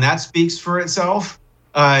 and that speaks for itself.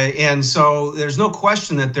 And so there's no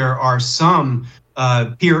question that there are some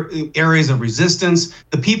areas of resistance.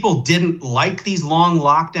 The people didn't like these long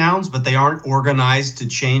lockdowns, but they aren't organized to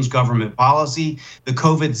change government policy. The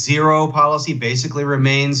COVID-0 policy basically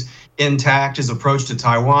remains intact. His approach to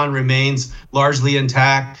Taiwan remains largely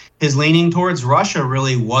intact. His leaning towards Russia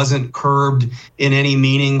really wasn't curbed in any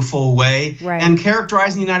meaningful way. Right. And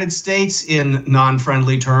characterizing the United States in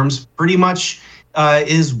non-friendly terms pretty much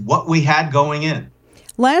is what we had going in.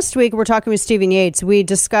 Last week, we're talking with Stephen Yates. We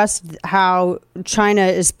discussed how China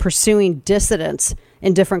is pursuing dissidents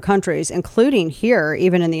in different countries, including here,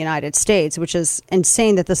 even in the United States, which is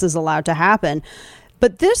insane that this is allowed to happen.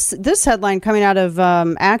 But this headline coming out of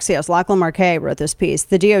Axios, Lachlan Marquet wrote this piece.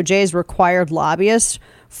 The DOJ's required lobbyists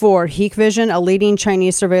for Hikvision, a leading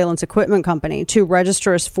Chinese surveillance equipment company, to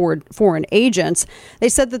register as foreign agents. They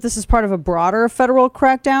said that this is part of a broader federal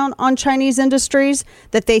crackdown on Chinese industries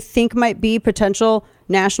that they think might be potential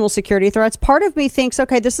national security threats. Part of me thinks,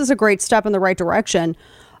 okay, this is a great step in the right direction.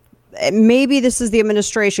 Maybe this is the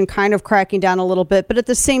administration kind of cracking down a little bit. But at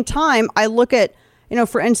the same time, I look at,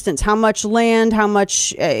 for instance, how much land, how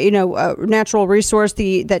much, natural resource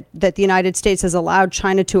that the United States has allowed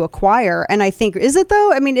China to acquire. And I think, is it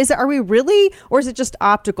though? I mean, are we really, or is it just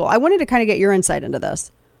optical? I wanted to kind of get your insight into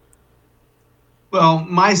this. Well,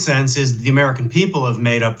 my sense is the American people have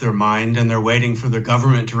made up their mind and they're waiting for their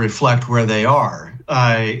government to reflect where they are.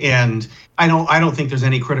 And I don't think there's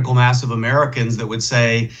any critical mass of Americans that would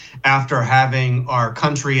say, after having our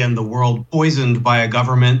country and the world poisoned by a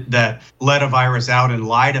government that let a virus out and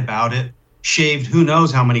lied about it, shaved who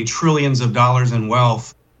knows how many trillions of dollars in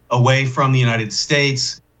wealth away from the United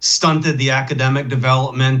States, stunted the academic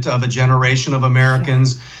development of a generation of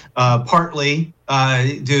Americans, partly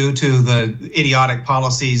due to the idiotic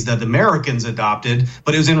policies that the Americans adopted,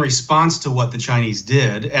 but it was in response to what the Chinese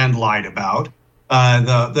did and lied about.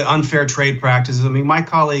 The unfair trade practices. I mean, my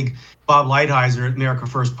colleague, Bob Lighthizer at America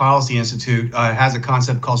First Policy Institute has a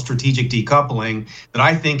concept called strategic decoupling that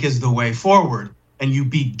I think is the way forward. And you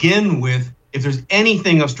begin with, if there's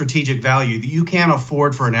anything of strategic value that you can't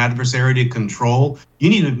afford for an adversary to control, you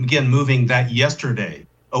need to begin moving that yesterday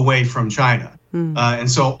away from China.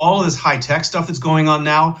 And so all of this high-tech stuff that's going on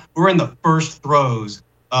now, we're in the first throes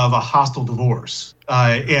of a hostile divorce.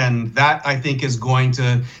 And that, I think, is going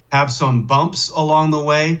to have some bumps along the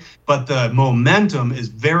way. But the momentum is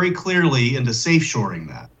very clearly into safe shoring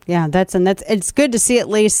that. Yeah, it's good to see at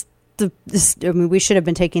least. We should have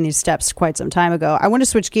been taking these steps quite some time ago. I want to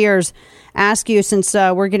switch gears, ask you, since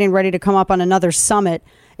we're getting ready to come up on another summit.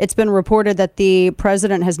 It's been reported that the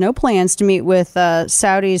president has no plans to meet with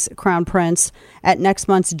Saudi's crown prince at next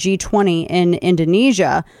month's G20 in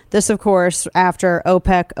Indonesia. This, of course, after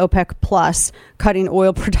OPEC Plus cutting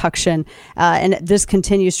oil production, and this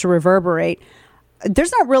continues to reverberate.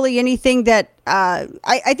 There's not really anything that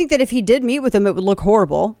I think that if he did meet with him, it would look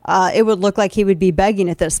horrible. It would look like he would be begging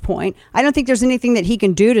at this point. I don't think there's anything that he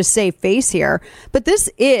can do to save face here. But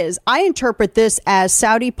I interpret this as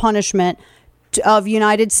Saudi punishment of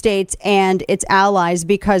United States and its allies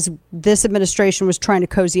because this administration was trying to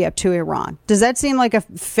cozy up to Iran. Does that seem like a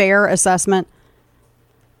fair assessment?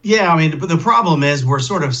 Yeah, I mean, the problem is we're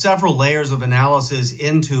sort of several layers of analysis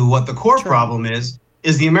into what the core problem is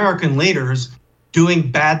the American leaders doing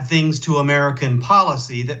bad things to American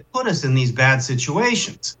policy that put us in these bad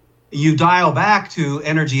situations. You dial back to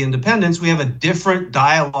energy independence, we have a different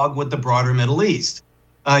dialogue with the broader Middle East.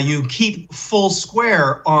 You keep full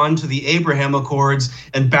square on to the Abraham Accords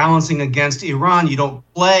and balancing against Iran. You don't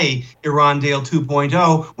play Iran-Dale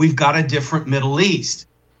 2.0. We've got a different Middle East.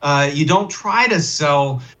 You don't try to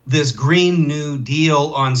sell this Green New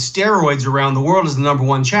Deal on steroids around the world as the number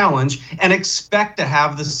one challenge and expect to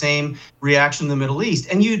have the same reaction in the Middle East.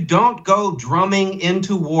 And you don't go drumming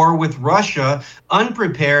into war with Russia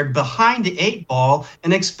unprepared behind the 8 ball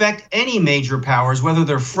and expect any major powers, whether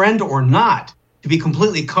they're friend or not, to be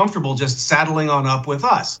completely comfortable just saddling on up with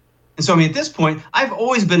us. And so, I mean, at this point, I've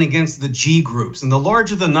always been against the G groups. And the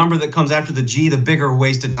larger the number that comes after the G, the bigger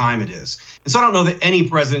waste of time it is. And so I don't know that any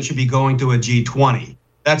president should be going to a G20.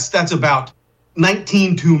 That's about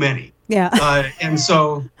 19 too many. Yeah.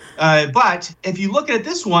 But if you look at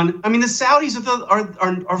this one, I mean, the Saudis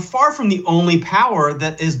are far from the only power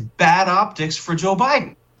that is bad optics for Joe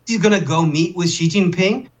Biden. He's going to go meet with Xi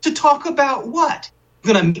Jinping to talk about what?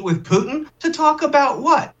 Going to meet with Putin to talk about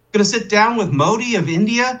what? Going to sit down with Modi of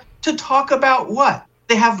India to talk about what?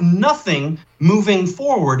 They have nothing moving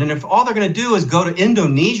forward. And if all they're going to do is go to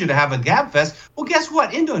Indonesia to have a gabfest, well, guess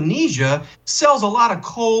what? Indonesia sells a lot of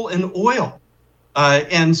coal and oil.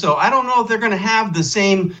 And so I don't know if they're going to have the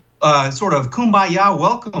same sort of kumbaya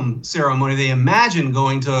welcome ceremony they imagine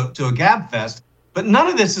going to a gabfest. But none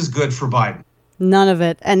of this is good for Biden. None of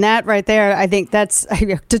it. And that right there, I think that's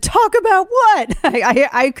to talk about what?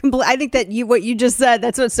 I think that what you just said,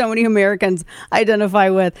 that's what so many Americans identify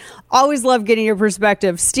with. Always love getting your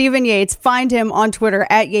perspective. Stephen Yates, find him on Twitter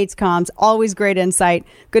at YatesComms. Always great insight.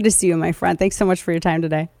 Good to see you, my friend. Thanks so much for your time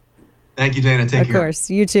today. Thank you, Dana. Take care. Of course.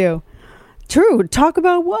 You too. True. Talk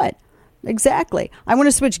about what? Exactly. I want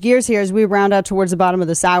to switch gears here as we round out towards the bottom of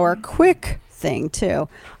this hour. Quick thing too.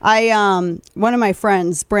 One of my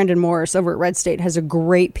friends, Brandon Morris over at Red State, has a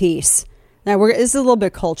great piece. Now this is a little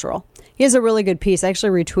bit cultural. He has a really good piece. I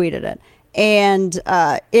actually retweeted it, and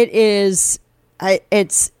I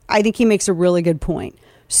think he makes a really good point.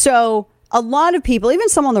 So a lot of people, even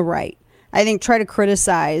some on the right, I think, try to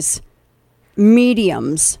criticize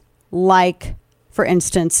mediums like, for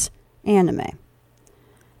instance, anime,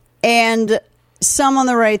 and some on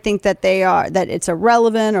the right think that that it's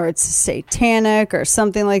irrelevant or it's satanic or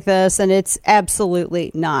something like this, and it's absolutely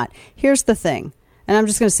not. Here's the thing, and I'm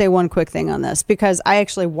just going to say one quick thing on this because I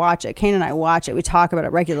actually watch it. Kane and I watch it. We talk about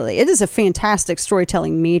it regularly. It is a fantastic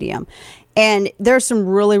storytelling medium, and there's some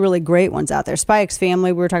really, really great ones out there. Spy X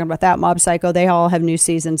Family, we were talking about that. Mob Psycho, they all have new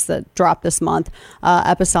seasons that drop this month,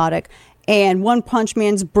 episodic. And One Punch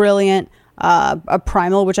Man's brilliant. A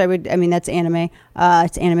Primal, which that's anime.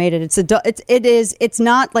 It's animated. It's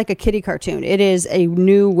not like a kiddie cartoon. It is a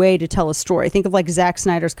new way to tell a story. Think of like Zack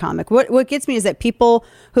Snyder's comic. What gets me is that people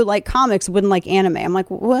who like comics wouldn't like anime. I'm like,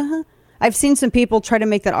 what? I've seen some people try to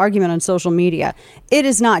make that argument on social media. It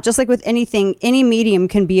is not. Just like with anything, any medium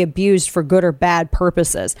can be abused for good or bad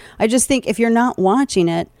purposes. I just think if you're not watching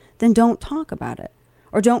it, then don't talk about it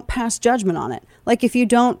or don't pass judgment on it. Like if you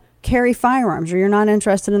don't carry firearms or you're not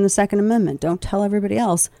interested in the Second Amendment, don't tell everybody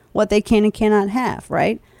else what they can and cannot have,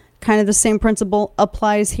 right? Kind of the same principle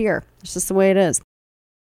applies here. It's just the way it is.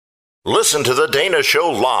 Listen to The Dana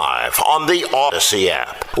Show live on the Odyssey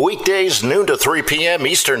app. Weekdays noon to 3 p.m.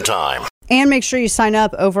 Eastern Time. And make sure you sign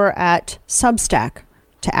up over at Substack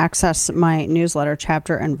to access my newsletter,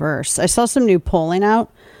 Chapter and Verse. I saw some new polling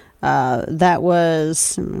out. That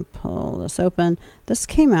was, let me pull this open. This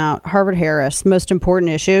came out, Harvard-Harris, most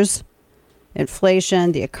important issues: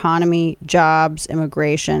 inflation, the economy, jobs,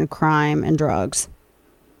 immigration, crime, and drugs.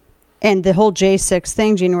 And the whole J6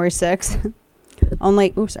 thing, January 6th,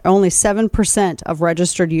 only 7% of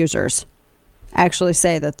registered users actually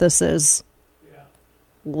say that this is,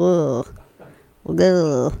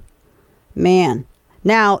 man.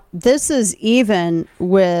 Now, this is even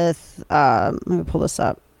with, let me pull this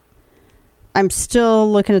up. I'm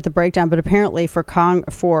still looking at the breakdown, but apparently for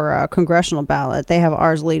congressional ballot, they have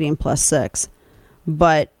ours leading +6.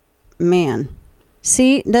 But man,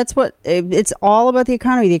 see, that's what it's all about: the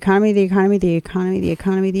economy, the economy, the economy, the economy, the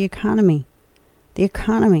economy, the economy, the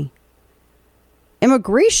economy.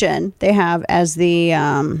 Immigration they have as the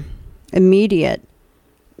immediate,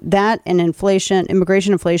 that and inflation,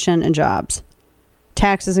 immigration, inflation, and jobs,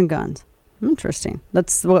 taxes and guns. Interesting.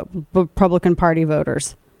 That's what Republican Party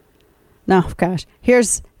voters. No, gosh.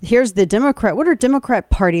 Here's the Democrat. What are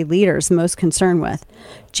Democrat Party leaders most concerned with?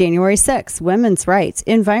 January 6th, women's rights,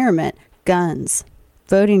 environment, guns,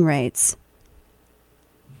 voting rights.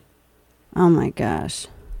 Oh my gosh.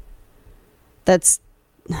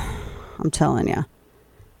 I'm telling you.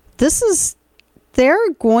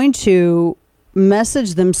 They're going to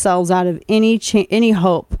message themselves out of any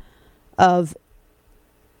hope of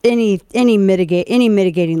any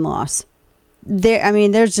mitigating loss.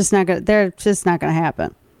 They're just not gonna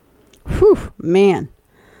happen. Whew, man.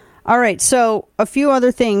 All right, so a few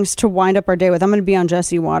other things to wind up our day with. I'm going to be on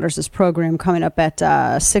Jesse Waters' program coming up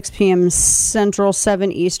at 6 p.m. Central,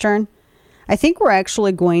 7 Eastern. I think we're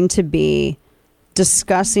actually going to be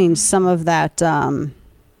discussing some of that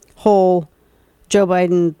whole Joe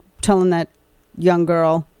Biden telling that young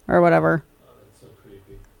girl or whatever. Oh, that's so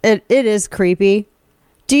creepy. It is creepy.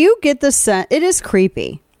 Do you get the sense? It is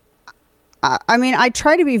creepy. I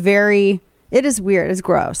try to be it is weird. It's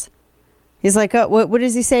gross. He's like, oh, what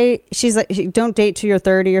does he say? She's like, don't date till you're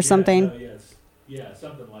 30 or something. Yeah,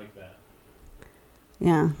 something like that.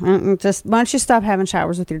 Yeah. Just why don't you stop having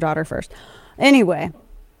showers with your daughter first? Anyway,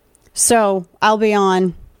 so I'll be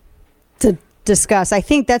on to discuss. I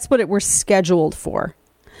think that's what we're scheduled for.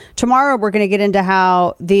 Tomorrow, we're going to get into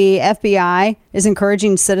how the FBI is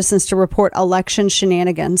encouraging citizens to report election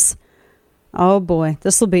shenanigans. Oh, boy.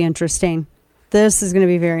 This will be interesting. This is going to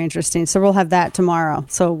be very interesting. So we'll have that tomorrow.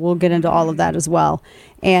 So we'll get into all of that as well.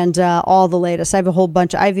 And all the latest. I have a whole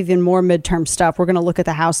bunch. I have even more midterm stuff. We're going to look at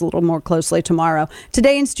the House a little more closely tomorrow.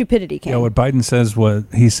 Today in Stupidity, King. Yeah, what Biden says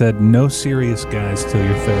he said, no serious guys till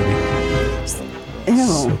you're 30. Ew.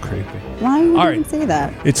 So creepy. Why would you even say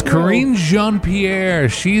that? It's Karine Jean-Pierre.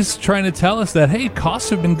 She's trying to tell us that, hey,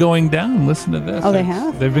 costs have been going down. Listen to this. Oh, they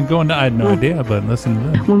have? They've been going down. I had no idea, but listen to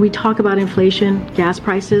this. When we talk about inflation, gas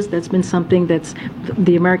prices, that's been something that's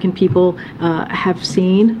the American people have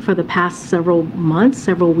seen for the past several months,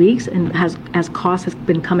 several weeks, and as costs has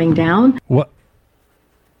been coming down. What?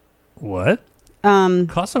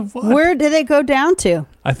 Cost of what? Where did they go down to?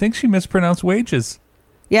 I think she mispronounced wages.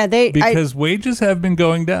 Yeah, because wages have been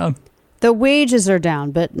going down. The wages are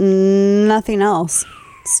down, but nothing else.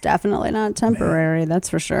 It's definitely not temporary, that's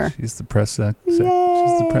for sure. She's the press sec. She's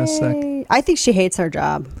the press sec. I think she hates her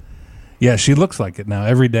job. Yeah, she looks like it now.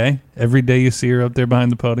 Every day you see her up there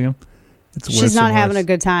behind the podium. She's not having a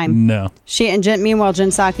good time. No. Meanwhile, Jen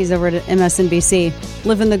Psaki's over at MSNBC,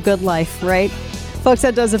 living the good life, right? Folks,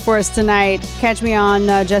 that does it for us tonight. Catch me on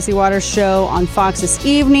Jesse Waters' show on Fox this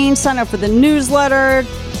evening. Sign up for the newsletter.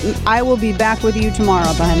 I will be back with you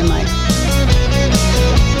tomorrow behind the mic.